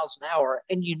 80 miles an hour.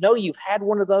 And you know you've had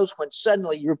one of those when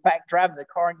suddenly you're back driving the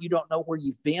car and you don't know where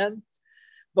you've been.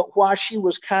 But while she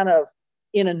was kind of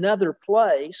in another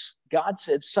place, God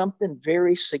said something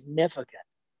very significant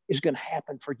is going to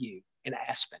happen for you in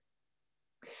Aspen.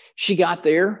 She got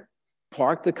there,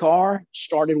 parked the car,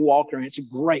 started walking around. It's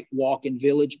a great walking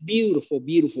village, beautiful,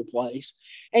 beautiful place.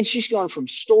 And she's going from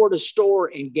store to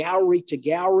store and gallery to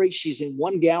gallery. She's in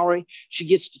one gallery. She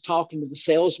gets to talking to the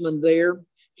salesman there.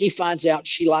 He finds out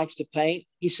she likes to paint.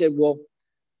 He said, well,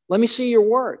 let me see your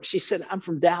work. She said, I'm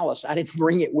from Dallas. I didn't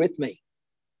bring it with me.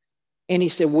 And he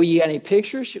said, well, you got any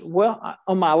pictures? Well,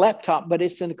 on my laptop, but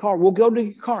it's in the car. Well, go to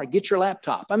your car, get your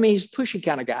laptop. I mean, he's a pushy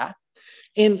kind of guy.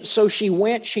 And so she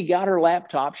went, she got her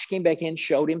laptop. She came back in,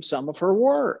 showed him some of her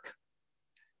work.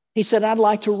 He said, I'd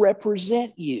like to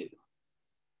represent you.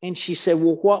 And she said,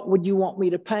 well, what would you want me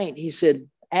to paint? He said,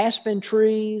 aspen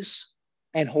trees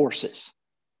and horses.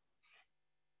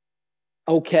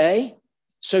 Okay.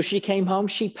 So she came home.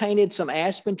 She painted some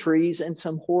aspen trees and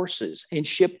some horses and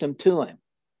shipped them to him.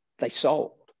 They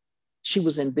sold. She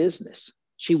was in business.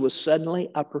 She was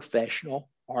suddenly a professional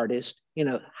artist in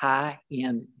a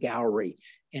high-end gallery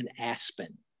in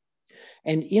Aspen.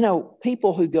 And, you know,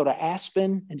 people who go to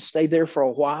Aspen and stay there for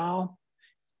a while,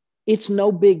 it's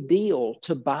no big deal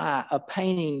to buy a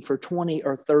painting for $20,000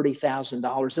 or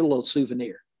 $30,000, a little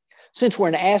souvenir. Since we're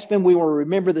in Aspen, we will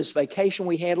remember this vacation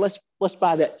we had. Let's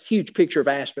buy that huge picture of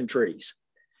aspen trees.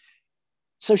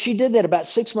 So she did that. About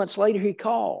 6 months later, he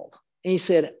called and he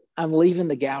said, I'm leaving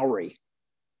the gallery.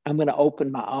 I'm going to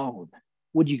open my own.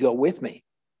 Would you go with me?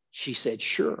 She said,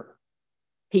 sure.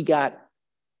 He got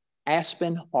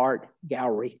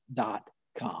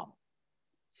aspenartgallery.com.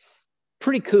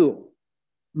 Pretty cool.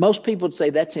 Most people would say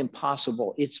that's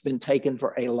impossible. It's been taken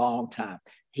for a long time.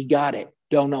 He got it.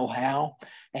 Don't know how.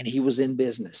 And he was in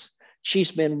business.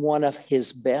 She's been one of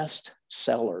his best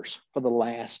sellers for the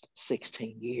last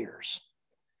 16 years.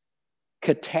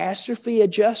 Catastrophe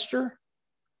adjuster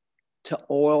to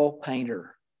oil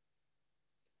painter.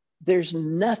 There's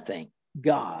nothing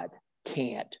God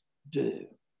can't do.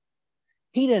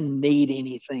 He doesn't need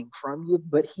anything from you,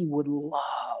 but he would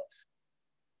love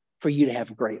for you to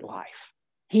have a great life.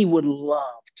 He would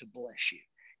love to bless you.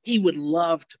 He would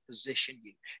love to position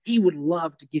you. He would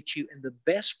love to get you in the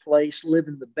best place, live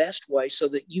in the best way so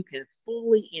that you can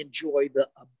fully enjoy the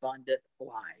abundant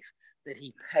life that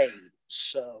he paid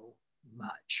so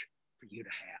much for you to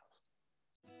have.